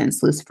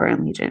represents Lucifer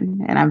and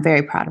Legion, and I'm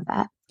very proud of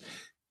that.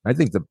 I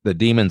think the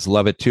demons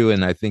love it too,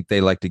 and I think they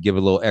like to give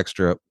a little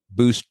extra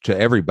boost to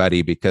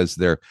everybody because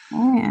they're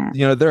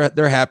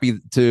happy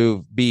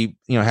to be,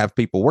 have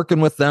people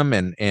working with them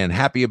and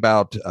happy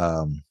about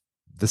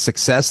the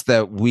success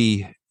that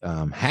we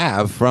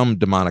have from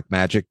demonic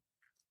magic,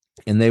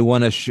 and they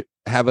want to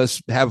have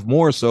us have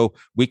more so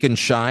we can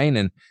shine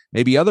and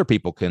maybe other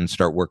people can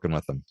start working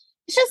with them.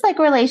 It's just like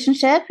a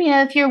relationship.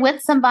 If you're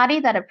with somebody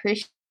that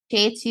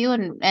appreciates you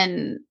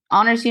and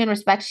honors you and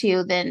respects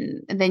you,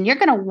 then you're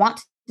going to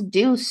want to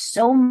do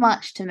so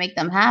much to make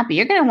them happy.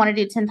 You're going to want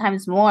to do 10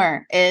 times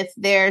more if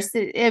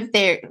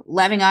they're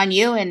loving on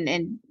you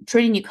and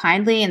treating you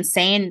kindly and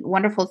saying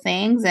wonderful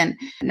things and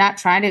not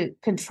trying to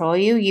control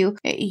you.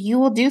 You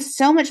will do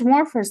so much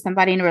more for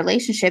somebody in a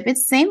relationship.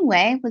 It's the same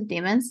way with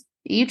demons.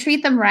 You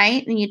treat them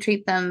right and you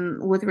treat them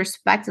with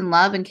respect and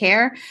love and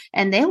care,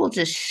 and they will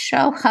just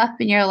show up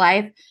in your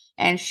life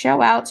and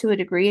show out to a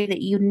degree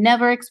that you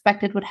never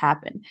expected would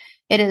happen.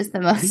 It is the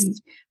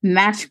most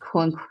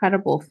magical,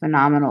 incredible,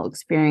 phenomenal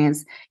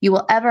experience you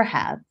will ever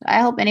have.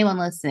 I hope everyone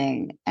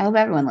listening,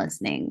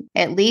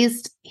 at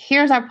least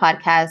here's our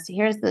podcast,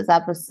 here's this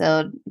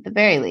episode, at the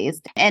very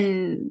least,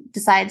 and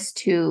decides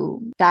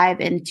to dive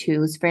into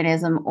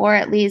Luciferianism, or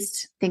at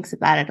least thinks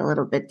about it a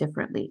little bit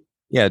differently.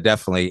 Yeah,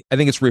 definitely. I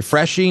think it's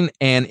refreshing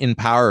and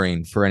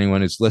empowering for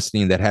anyone who's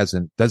listening that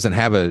doesn't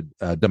have a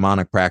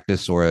demonic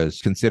practice or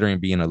is considering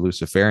being a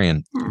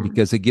Luciferian,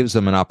 because it gives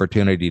them an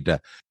opportunity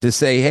to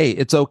say, hey,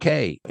 it's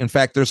okay. In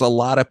fact, there's a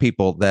lot of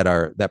people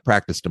that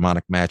practice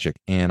demonic magic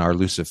and are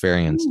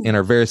Luciferians and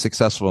are very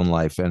successful in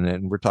life.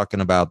 And we're talking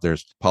about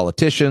there's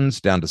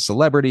politicians down to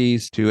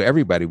celebrities to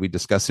everybody. We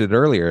discussed it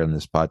earlier in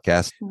this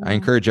podcast. I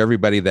encourage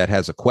everybody that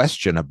has a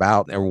question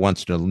about or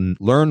wants to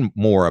learn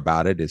more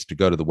about it is to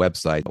go to the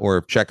website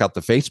or check out the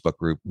Facebook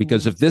group,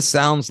 because if this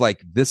sounds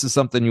like this is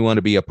something you want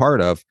to be a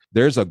part of,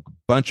 there's a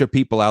bunch of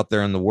people out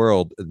there in the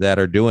world that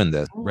are doing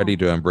this, ready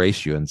to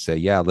embrace you and say,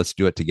 yeah, let's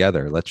do it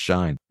together. Let's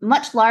shine.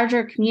 Much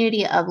larger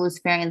community of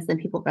Luciferians than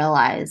people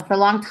realize. For a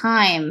long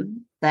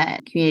time,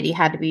 that community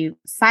had to be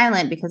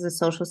silent because of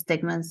social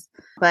stigmas.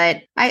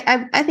 But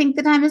I think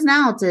the time is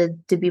now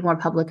to be more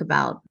public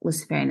about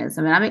Luciferianism.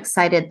 And I'm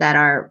excited that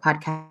our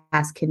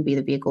podcast can be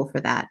the vehicle for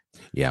that.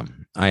 Yeah,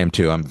 I am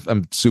too.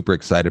 I'm super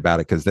excited about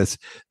it because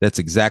that's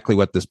exactly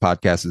what this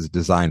podcast is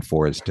designed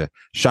for, is to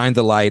shine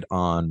the light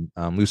on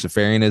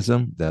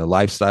Luciferianism, the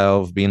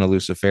lifestyle of being a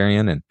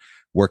Luciferian and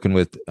working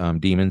with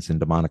demons and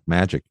demonic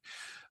magic.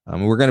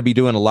 We're going to be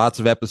doing lots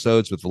of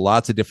episodes with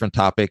lots of different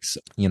topics,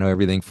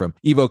 everything from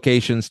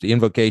evocations to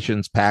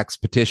invocations, pacts,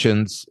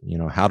 petitions,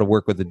 how to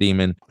work with the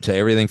demon, to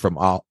everything from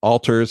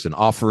altars and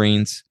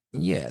offerings.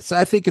 Yes,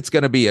 I think it's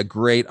going to be a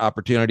great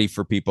opportunity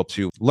for people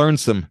to learn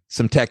some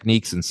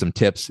techniques and some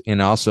tips,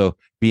 and also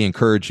be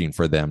encouraging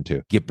for them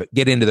to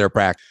get into their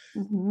practice.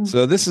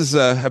 So this is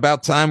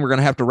about time. We're going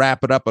to have to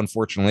wrap it up,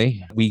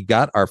 unfortunately. We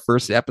got our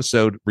first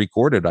episode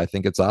recorded. I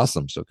think it's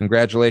awesome. So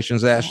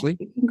congratulations, Ashley.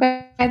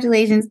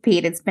 Congratulations,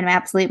 Pete. It's been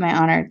absolutely my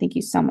honor. Thank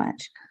you so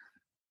much.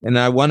 And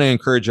I want to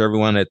encourage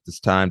everyone at this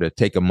time to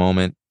take a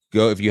moment.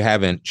 Go, if you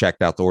haven't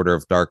checked out the Order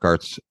of Dark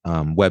Arts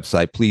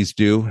website, please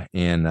do.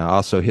 And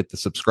also hit the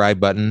subscribe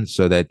button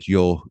so that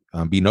you'll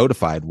be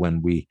notified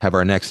when we have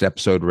our next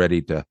episode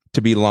ready to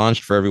be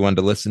launched for everyone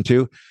to listen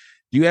to.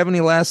 Do you have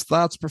any last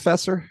thoughts,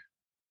 Professor?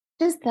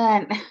 Just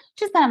that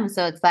I'm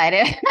so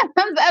excited.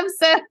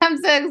 I'm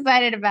so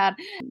excited about.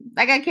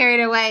 I got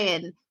carried away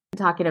and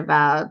talking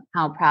about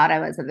how proud I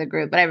was of the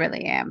group, but I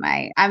really am.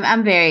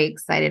 I'm very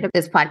excited about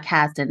this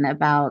podcast and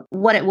about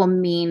what it will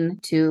mean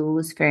to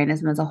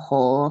Luciferianism as a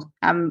whole.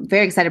 I'm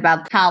very excited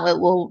about how it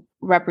will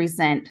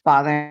represent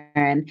Father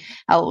and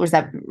how it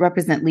will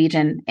represent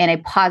Legion in a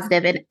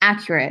positive and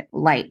accurate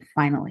light.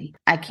 Finally,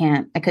 I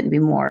couldn't be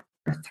more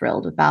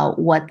thrilled about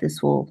what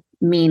this will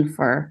mean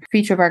for the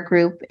future of our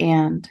group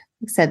and,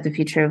 like I said, the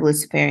future of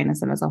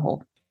Luciferianism as a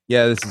whole.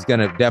 Yeah, this is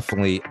going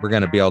to we're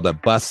going to be able to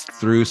bust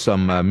through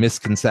some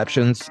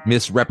misconceptions,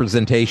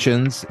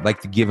 misrepresentations, like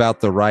to give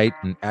out the right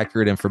and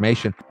accurate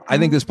information. I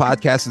think this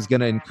podcast is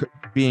going to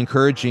be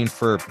encouraging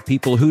for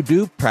people who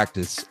do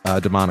practice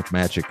demonic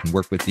magic and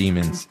work with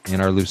demons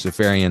and are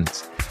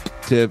Luciferians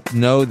to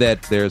know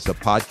that there's a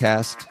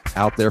podcast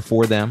out there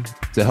for them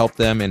to help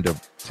them and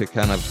to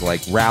kind of like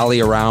rally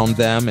around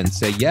them and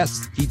say,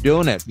 yes, keep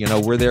doing it.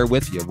 We're there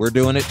with you. We're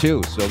doing it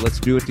too. So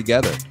let's do it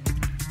together.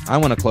 I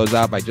want to close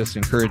out by just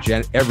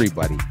encouraging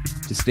everybody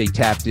to stay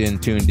tapped in,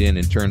 tuned in,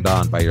 and turned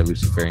on by your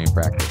Luciferian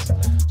practice.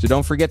 So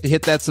don't forget to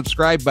hit that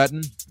subscribe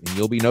button, and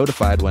you'll be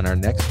notified when our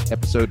next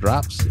episode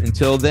drops.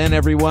 Until then,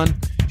 everyone,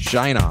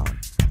 shine on.